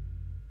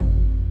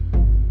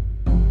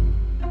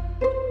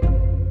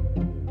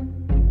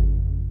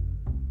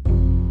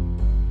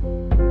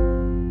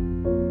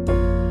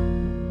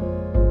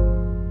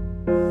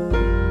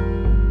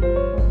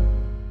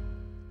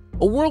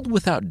 A world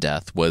without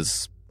death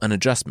was an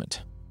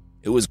adjustment.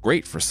 It was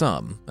great for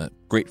some,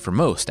 great for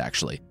most,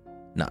 actually.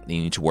 Not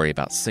needing to worry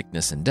about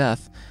sickness and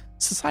death,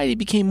 society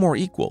became more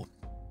equal.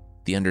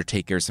 The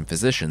undertakers and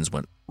physicians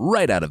went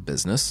right out of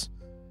business,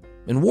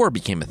 and war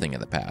became a thing of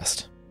the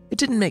past. It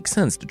didn't make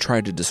sense to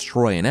try to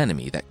destroy an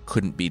enemy that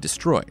couldn't be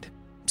destroyed.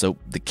 So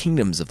the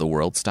kingdoms of the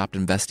world stopped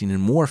investing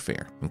in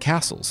warfare and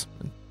castles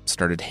and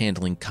started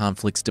handling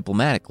conflicts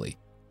diplomatically.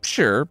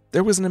 Sure,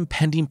 there was an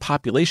impending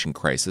population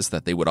crisis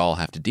that they would all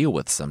have to deal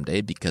with someday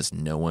because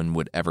no one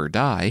would ever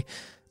die,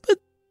 but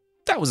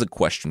that was a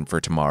question for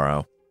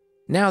tomorrow.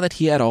 Now that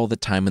he had all the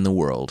time in the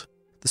world,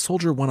 the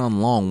soldier went on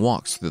long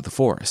walks through the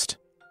forest.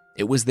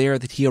 It was there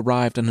that he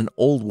arrived on an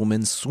old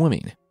woman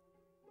swimming.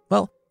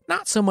 Well,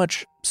 not so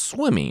much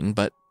swimming,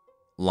 but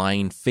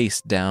lying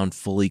face down,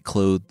 fully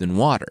clothed in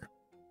water.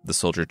 The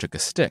soldier took a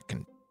stick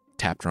and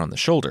tapped her on the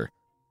shoulder.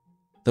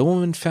 The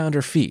woman found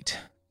her feet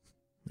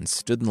and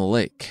stood in the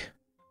lake.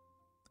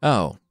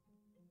 Oh,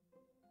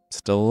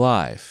 still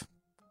alive.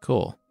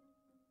 Cool.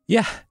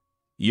 Yeah,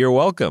 you're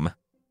welcome.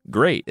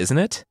 Great, isn't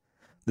it?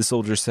 The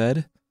soldier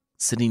said,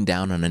 sitting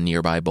down on a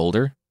nearby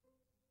boulder.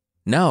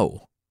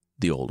 No,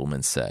 the old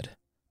woman said,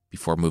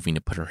 before moving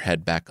to put her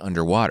head back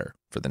underwater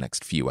for the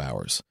next few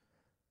hours.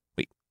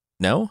 Wait,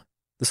 no?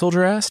 The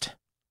soldier asked.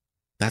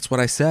 That's what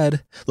I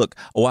said. Look,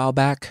 a while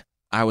back,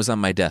 I was on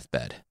my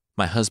deathbed.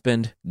 My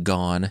husband,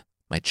 gone.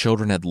 My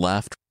children had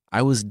left.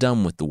 I was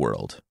done with the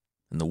world,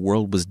 and the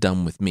world was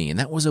done with me, and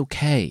that was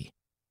okay.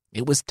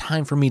 It was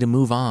time for me to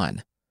move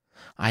on.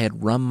 I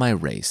had run my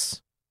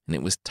race, and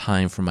it was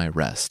time for my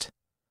rest.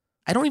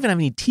 I don't even have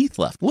any teeth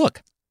left,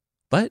 look.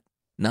 But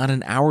not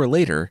an hour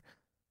later,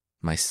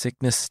 my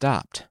sickness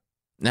stopped.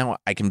 Now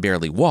I can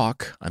barely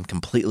walk, I'm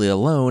completely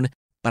alone,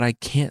 but I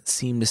can't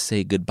seem to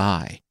say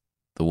goodbye.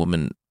 The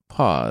woman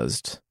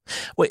paused.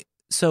 Wait,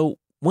 so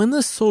when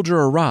the soldier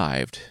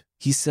arrived,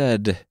 he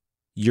said,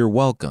 "You're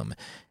welcome."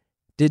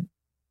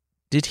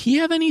 Did he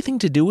have anything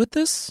to do with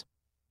this?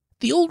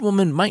 The old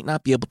woman might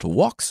not be able to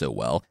walk so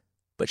well,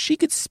 but she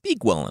could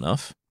speak well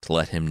enough to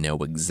let him know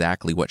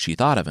exactly what she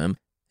thought of him,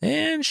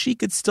 and she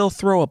could still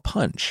throw a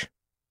punch.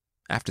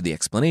 After the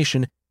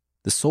explanation,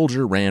 the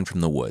soldier ran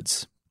from the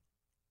woods.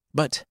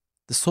 But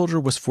the soldier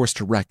was forced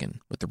to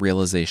reckon with the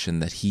realization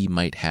that he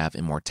might have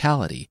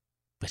immortality,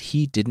 but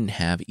he didn't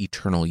have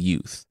eternal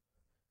youth.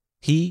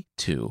 He,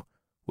 too,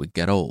 would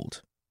get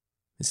old.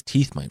 His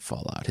teeth might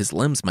fall out, his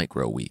limbs might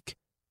grow weak.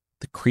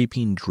 The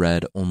creeping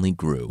dread only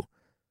grew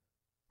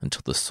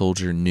until the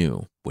soldier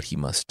knew what he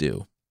must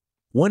do.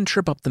 One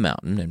trip up the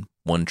mountain and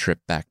one trip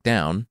back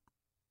down,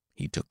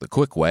 he took the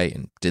quick way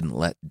and didn't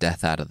let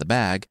death out of the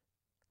bag.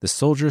 The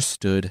soldier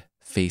stood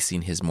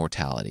facing his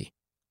mortality.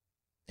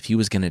 If he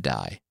was going to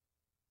die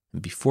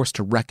and be forced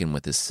to reckon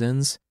with his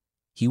sins,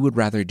 he would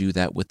rather do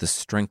that with the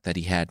strength that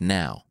he had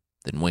now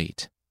than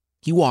wait.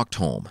 He walked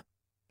home,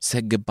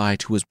 said goodbye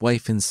to his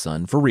wife and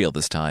son, for real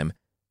this time,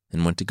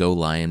 and went to go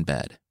lie in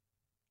bed.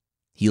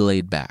 He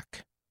laid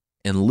back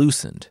and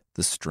loosened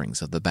the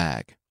strings of the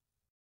bag.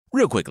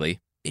 Real quickly,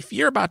 if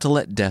you're about to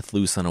let death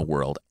loose on a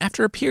world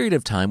after a period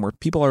of time where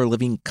people are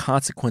living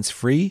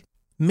consequence-free,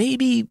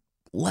 maybe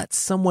let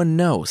someone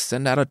know,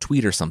 send out a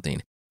tweet or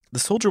something. The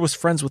soldier was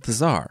friends with the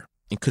Tsar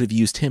and could have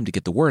used him to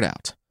get the word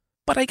out.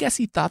 But I guess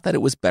he thought that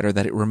it was better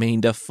that it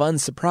remained a fun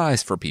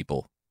surprise for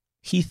people.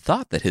 He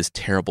thought that his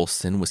terrible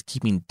sin was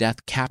keeping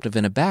death captive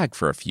in a bag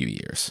for a few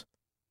years.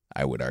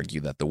 I would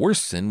argue that the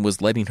worst sin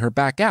was letting her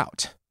back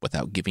out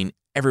without giving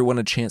everyone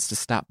a chance to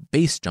stop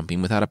base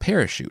jumping without a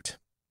parachute.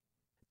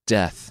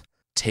 Death,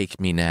 take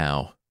me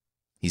now,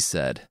 he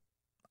said,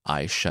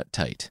 eyes shut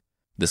tight.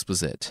 This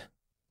was it.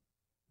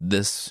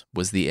 This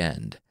was the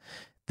end.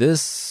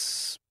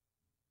 This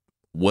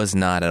was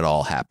not at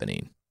all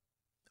happening.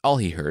 All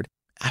he heard,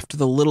 after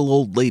the little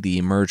old lady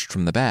emerged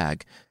from the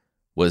bag,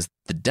 was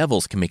 "The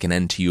devils can make an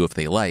end to you if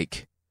they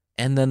like,"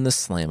 and then the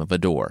slam of a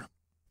door.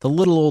 The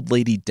little old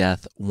lady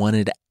Death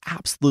wanted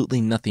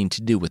absolutely nothing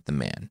to do with the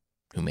man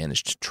who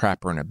managed to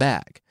trap her in a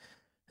bag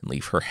and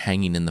leave her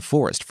hanging in the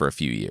forest for a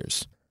few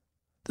years.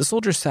 The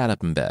soldier sat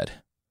up in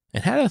bed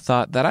and had a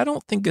thought that I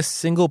don't think a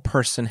single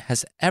person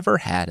has ever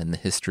had in the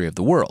history of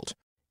the world.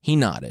 He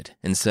nodded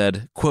and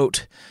said,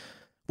 quote,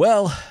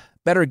 "Well,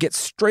 better get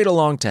straight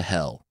along to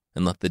hell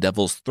and let the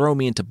devils throw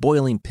me into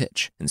boiling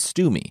pitch and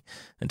stew me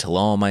until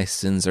all my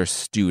sins are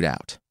stewed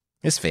out."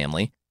 His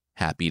family,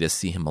 happy to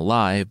see him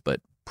alive,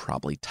 but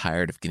probably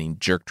tired of getting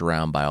jerked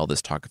around by all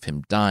this talk of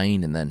him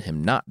dying and then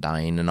him not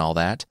dying and all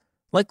that,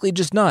 likely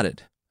just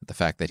nodded at the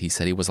fact that he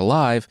said he was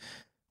alive,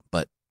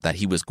 but that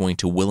he was going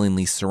to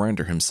willingly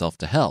surrender himself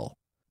to hell.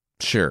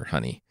 Sure,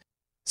 honey.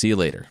 See you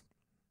later.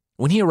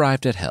 When he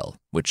arrived at hell,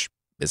 which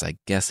is I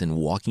guess in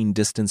walking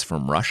distance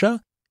from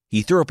Russia,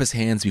 he threw up his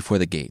hands before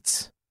the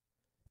gates.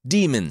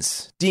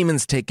 "Demons!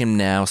 Demons take him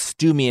now,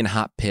 stew me in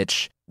hot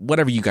pitch,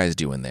 whatever you guys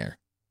do in there."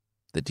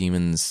 The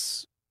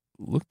demons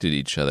looked at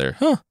each other.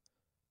 Huh,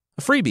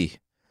 a freebie.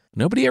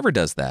 Nobody ever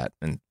does that.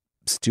 And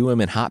stew him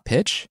in hot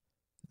pitch?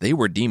 They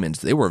were demons.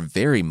 They were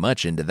very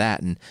much into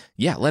that. And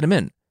yeah, let him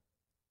in.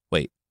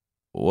 Wait,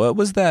 what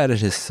was that at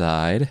his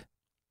side?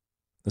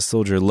 The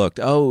soldier looked.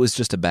 Oh, it was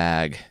just a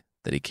bag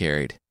that he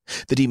carried.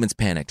 The demons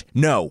panicked.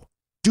 "No,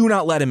 do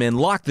not let him in.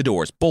 Lock the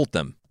doors. Bolt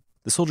them."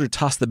 The soldier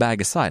tossed the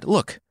bag aside.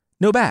 Look,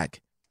 no bag.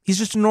 He's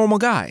just a normal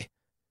guy.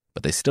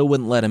 But they still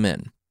wouldn't let him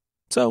in.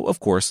 So, of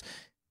course,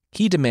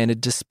 he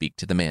demanded to speak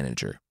to the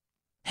manager.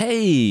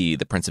 "Hey,"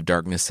 the Prince of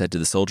Darkness said to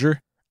the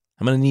soldier,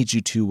 "I'm going to need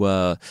you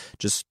to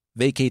just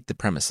vacate the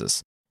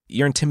premises.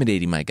 You're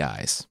intimidating my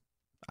guys.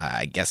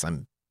 I guess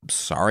I'm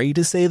sorry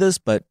to say this,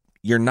 but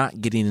you're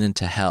not getting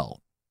into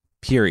hell.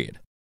 Period.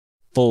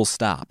 Full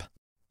stop.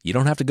 You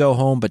don't have to go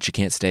home, but you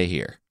can't stay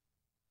here."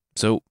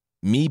 "So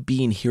me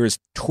being here is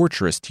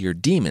torturous to your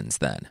demons,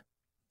 then?"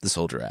 the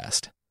soldier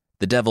asked.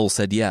 The devil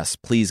said, "Yes,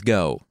 please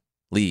go.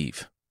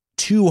 Leave."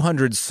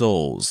 200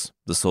 souls,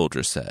 the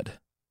soldier said.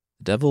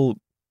 The devil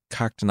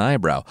cocked an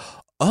eyebrow.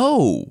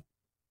 "Oh,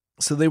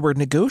 So they were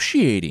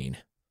negotiating.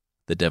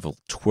 The devil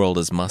twirled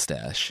his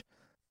mustache.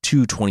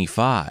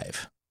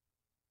 225.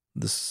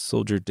 The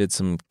soldier did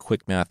some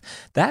quick math.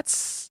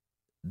 That's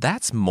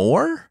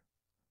more?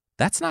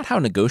 That's not how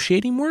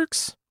negotiating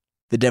works?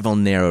 The devil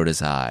narrowed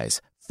his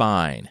eyes.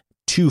 Fine,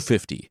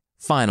 250,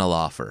 final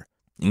offer,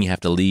 and you have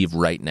to leave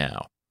right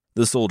now.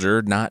 The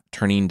soldier, not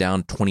turning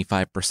down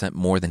 25%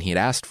 more than he had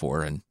asked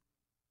for and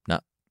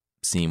not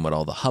seeing what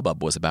all the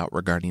hubbub was about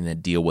regarding a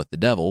deal with the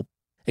devil,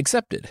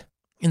 accepted.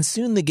 And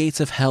soon the gates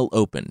of hell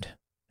opened,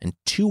 and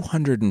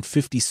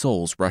 250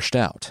 souls rushed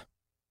out.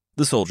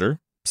 The soldier,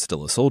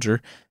 still a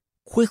soldier,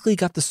 quickly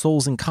got the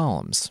souls in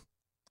columns.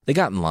 They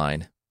got in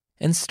line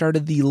and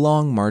started the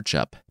long march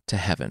up to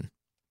heaven.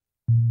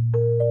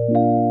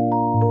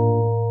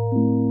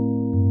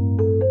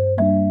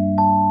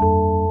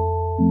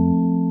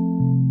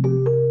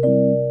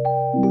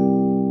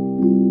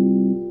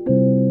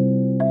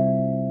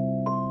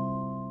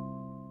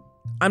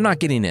 I'm not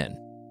getting in.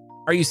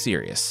 Are you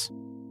serious?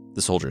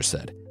 The soldier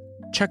said.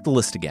 Check the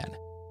list again.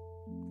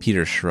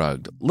 Peter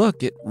shrugged.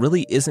 Look, it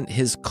really isn't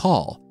his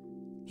call.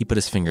 He put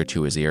his finger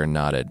to his ear and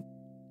nodded.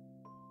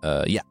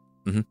 Yeah.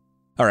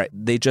 All right,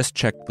 they just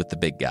checked with the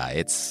big guy.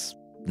 It's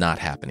not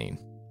happening.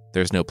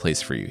 There's no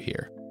place for you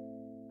here.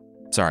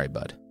 Sorry,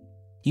 bud.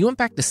 He went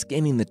back to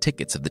scanning the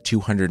tickets of the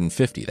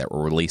 250 that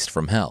were released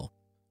from hell.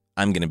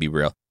 I'm going to be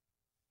real.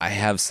 I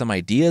have some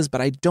ideas, but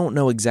I don't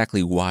know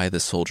exactly why the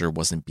soldier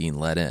wasn't being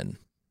let in.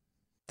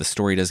 The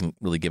story doesn't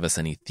really give us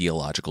any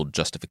theological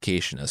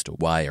justification as to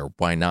why or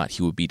why not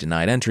he would be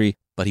denied entry,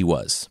 but he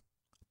was.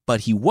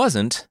 But he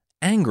wasn't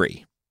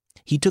angry.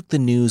 He took the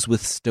news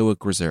with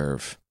stoic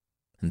reserve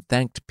and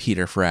thanked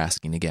Peter for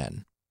asking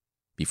again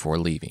before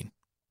leaving.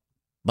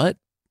 But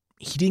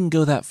he didn't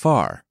go that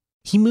far.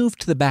 He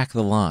moved to the back of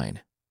the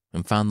line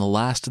and found the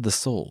last of the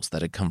souls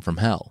that had come from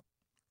hell.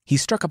 He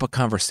struck up a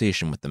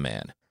conversation with the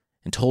man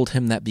and told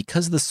him that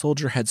because the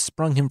soldier had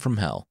sprung him from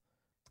hell,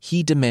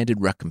 he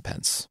demanded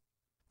recompense.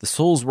 The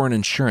souls were an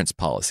insurance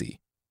policy.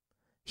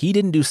 He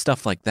didn't do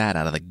stuff like that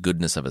out of the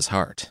goodness of his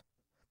heart.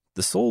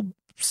 The soul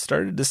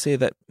started to say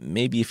that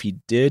maybe if he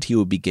did, he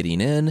would be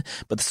getting in,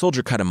 but the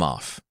soldier cut him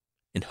off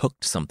and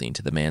hooked something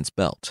to the man's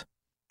belt.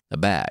 A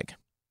bag.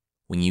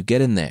 When you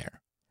get in there,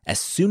 as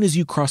soon as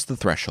you cross the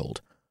threshold,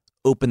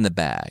 open the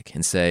bag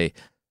and say,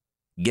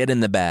 "Get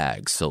in the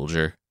bag,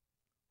 soldier."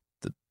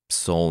 The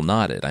soul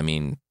nodded.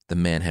 The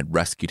man had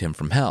rescued him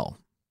from hell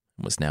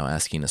and was now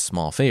asking a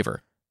small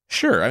favor.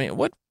 Sure,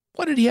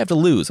 what did he have to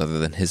lose other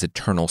than his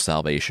eternal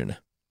salvation?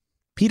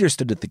 Peter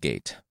stood at the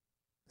gate,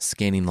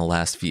 scanning the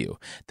last few.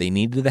 They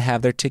needed to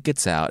have their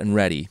tickets out and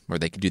ready, or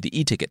they could do the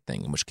e-ticket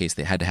thing, in which case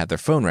they had to have their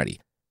phone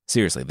ready.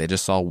 Seriously, they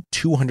just saw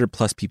 200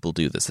 plus people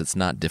do this. It's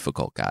not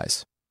difficult,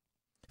 guys.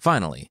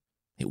 Finally,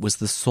 it was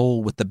the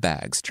soul with the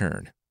bag's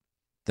turn.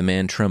 The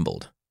man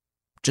trembled.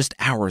 Just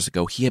hours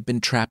ago, he had been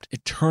trapped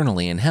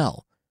eternally in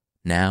hell.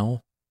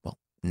 Now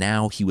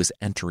he was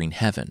entering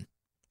heaven.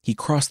 He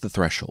crossed the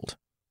threshold,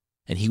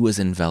 and he was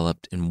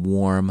enveloped in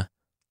warm,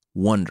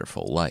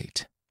 wonderful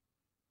light.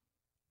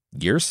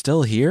 "You're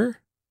still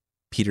here?"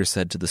 Peter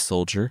said to the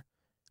soldier,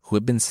 who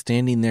had been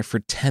standing there for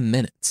 10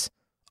 minutes,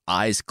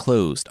 eyes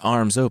closed,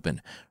 arms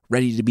open,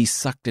 ready to be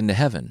sucked into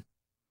heaven.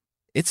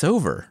 "It's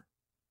over,"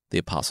 the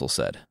apostle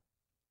said.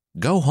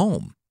 "Go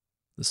home."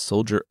 The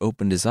soldier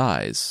opened his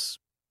eyes,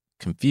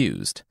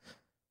 confused.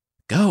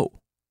 "Go,"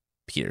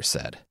 Peter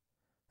said.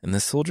 And the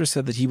soldier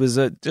said that he was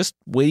just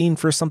waiting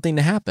for something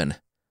to happen.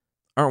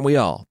 Aren't we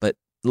all? But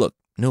look,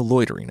 no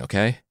loitering,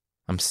 okay?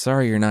 I'm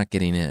sorry you're not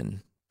getting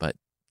in, but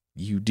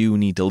you do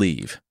need to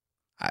leave.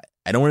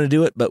 I don't want to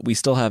do it, but we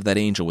still have that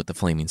angel with the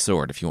flaming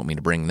sword if you want me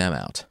to bring them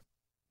out.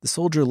 The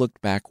soldier looked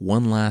back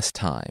one last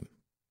time,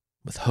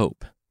 with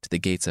hope, to the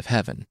gates of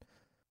heaven.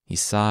 He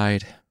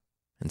sighed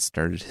and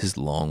started his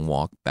long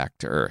walk back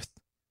to earth.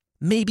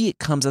 Maybe it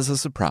comes as a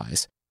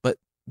surprise, but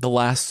the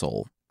last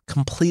soul,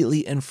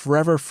 completely and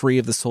forever free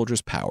of the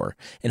soldier's power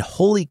and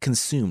wholly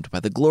consumed by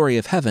the glory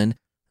of heaven,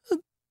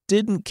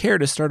 didn't care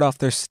to start off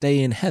their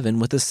stay in heaven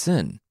with a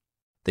sin.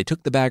 They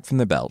took the bag from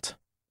the belt,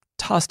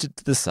 tossed it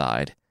to the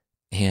side,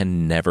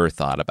 and never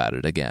thought about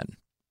it again.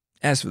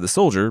 As for the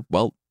soldier,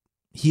 well,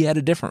 he had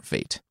a different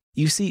fate.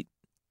 You see,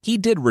 he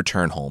did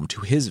return home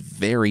to his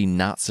very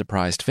not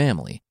surprised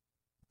family.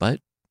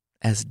 But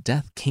as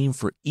death came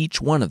for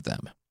each one of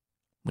them,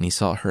 when he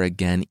saw her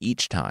again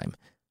each time,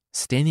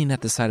 standing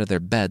at the side of their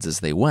beds as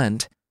they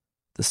went,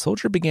 the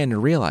soldier began to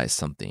realize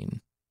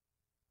something.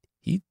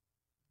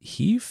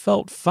 He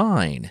felt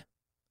fine.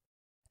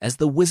 As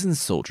the wizened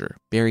soldier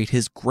buried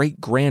his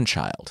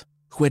great-grandchild,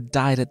 who had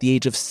died at the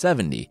age of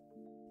 70,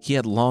 he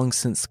had long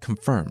since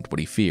confirmed what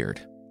he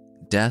feared.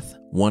 Death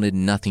wanted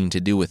nothing to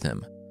do with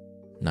him.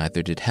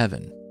 Neither did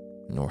heaven,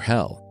 nor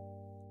hell.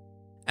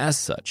 As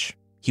such,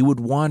 he would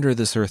wander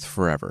this earth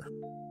forever.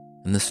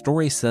 And the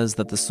story says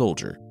that the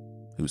soldier,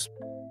 whose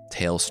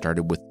tale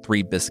started with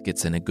 3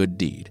 biscuits and a good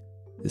deed,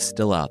 is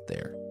still out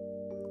there,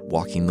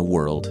 walking the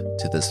world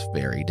to this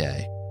very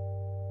day.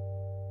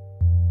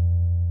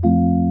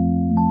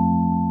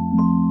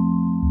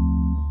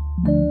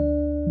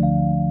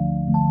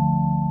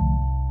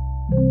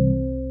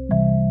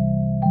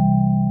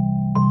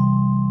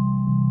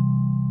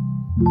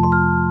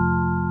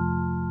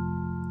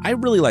 I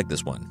really like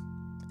this one,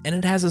 and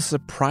it has a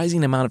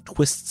surprising amount of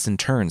twists and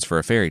turns for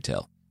a fairy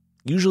tale.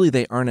 Usually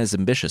they aren't as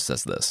ambitious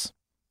as this.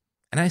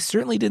 And I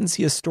certainly didn't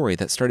see a story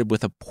that started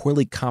with a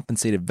poorly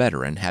compensated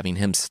veteran having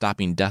him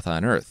stopping death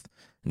on Earth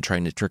and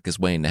trying to trick his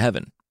way into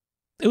heaven.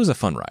 It was a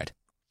fun ride.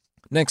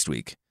 Next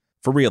week,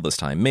 for real this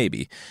time,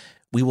 maybe,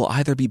 we will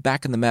either be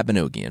back in the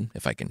Mabinogion,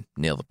 if I can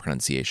nail the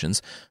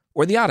pronunciations,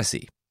 or the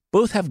Odyssey.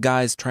 Both have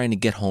guys trying to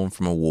get home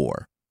from a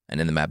war, and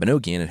in the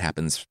Mabinogion it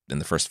happens in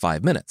the first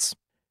 5 minutes.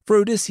 For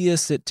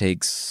Odysseus, it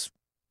takes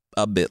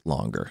a bit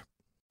longer.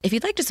 If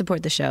you'd like to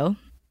support the show,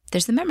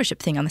 there's the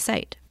membership thing on the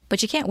site,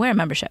 but you can't wear a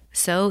membership.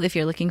 So if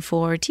you're looking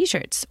for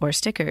t-shirts or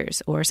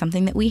stickers or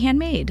something that we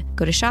handmade,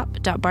 go to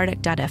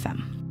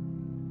shop.bardic.fm.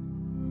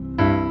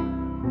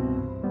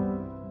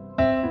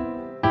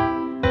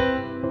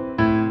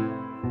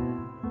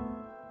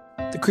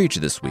 The creature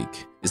this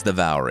week is the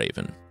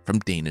Valraven from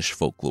Danish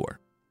folklore.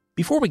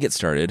 Before we get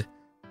started,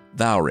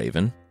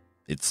 Valraven,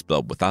 it's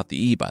spelled without the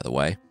E by the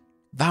way,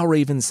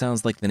 Valraven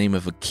sounds like the name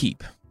of a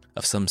keep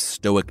of some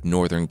stoic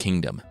northern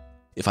kingdom.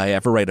 If I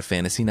ever write a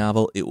fantasy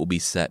novel, it will be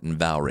set in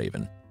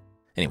Valraven.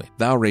 Anyway,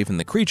 Valraven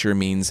the creature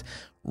means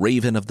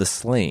Raven of the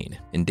Slain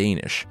in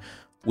Danish,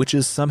 which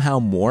is somehow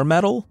more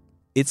metal.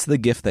 It's the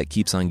gift that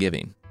keeps on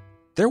giving.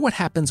 They're what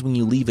happens when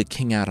you leave a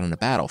king out on a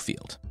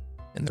battlefield,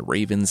 and the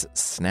ravens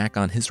snack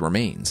on his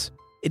remains.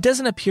 It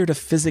doesn't appear to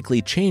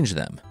physically change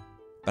them,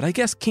 but I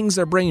guess kings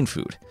are brain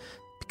food,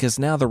 because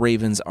now the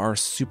ravens are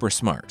super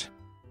smart,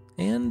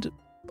 and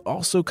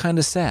also kind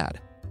of sad.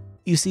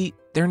 You see,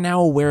 they're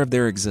now aware of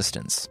their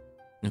existence,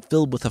 and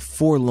filled with a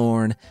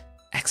forlorn,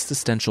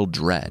 existential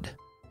dread.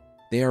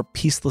 They are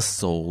peaceless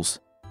souls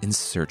in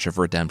search of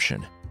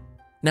redemption.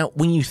 Now,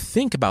 when you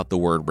think about the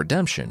word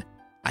redemption,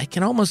 I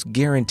can almost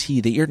guarantee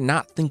that you're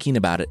not thinking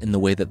about it in the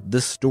way that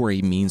this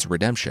story means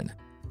redemption,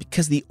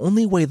 because the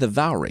only way the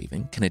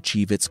Valraven can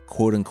achieve its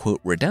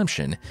quote-unquote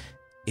redemption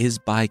is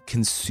by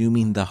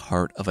consuming the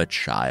heart of a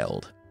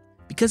child.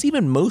 Because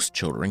even most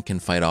children can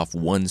fight off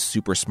one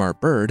super smart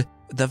bird,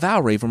 the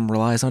Valraven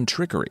relies on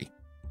trickery.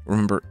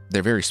 Remember,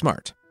 they're very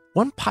smart.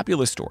 One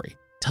popular story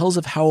tells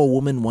of how a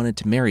woman wanted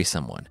to marry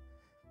someone,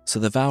 so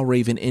the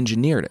Valraven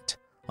engineered it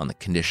on the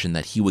condition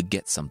that he would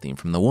get something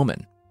from the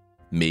woman.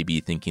 Maybe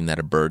thinking that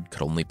a bird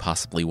could only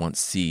possibly want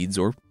seeds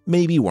or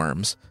maybe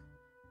worms.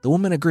 The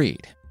woman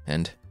agreed,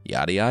 and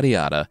yada yada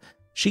yada,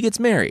 she gets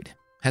married,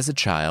 has a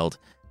child,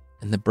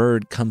 and the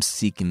bird comes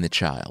seeking the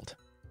child.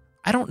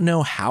 I don't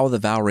know how the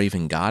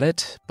Valraven got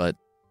it, but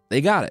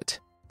they got it.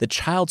 The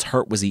child's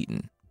heart was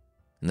eaten,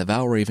 and the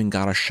Valraven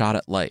got a shot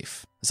at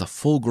life as a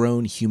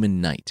full-grown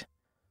human knight.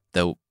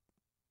 Though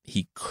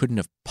he couldn't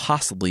have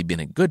possibly been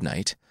a good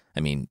knight.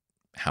 I mean,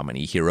 how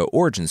many hero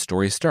origin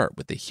stories start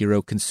with the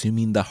hero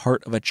consuming the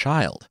heart of a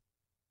child?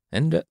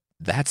 And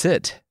that's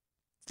it.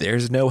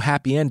 There's no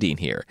happy ending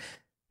here,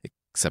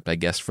 except I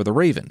guess for the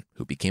Raven,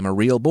 who became a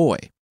real boy.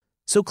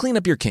 So clean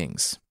up your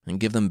kings and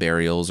give them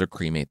burials or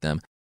cremate them.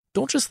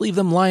 Don't just leave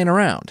them lying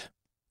around,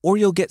 or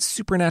you'll get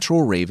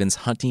supernatural ravens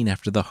hunting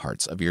after the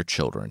hearts of your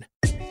children.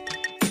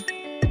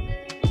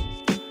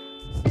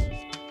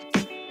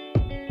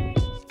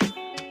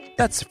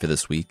 That's it for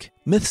this week.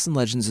 Myths and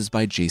Legends is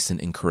by Jason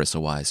and Carissa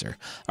Weiser.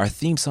 Our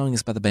theme song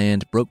is by the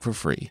band Broke for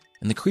Free,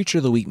 and the Creature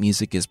of the Week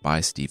music is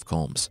by Steve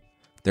Combs.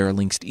 There are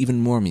links to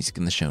even more music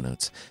in the show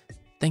notes.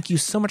 Thank you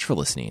so much for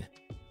listening,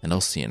 and I'll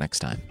see you next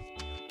time.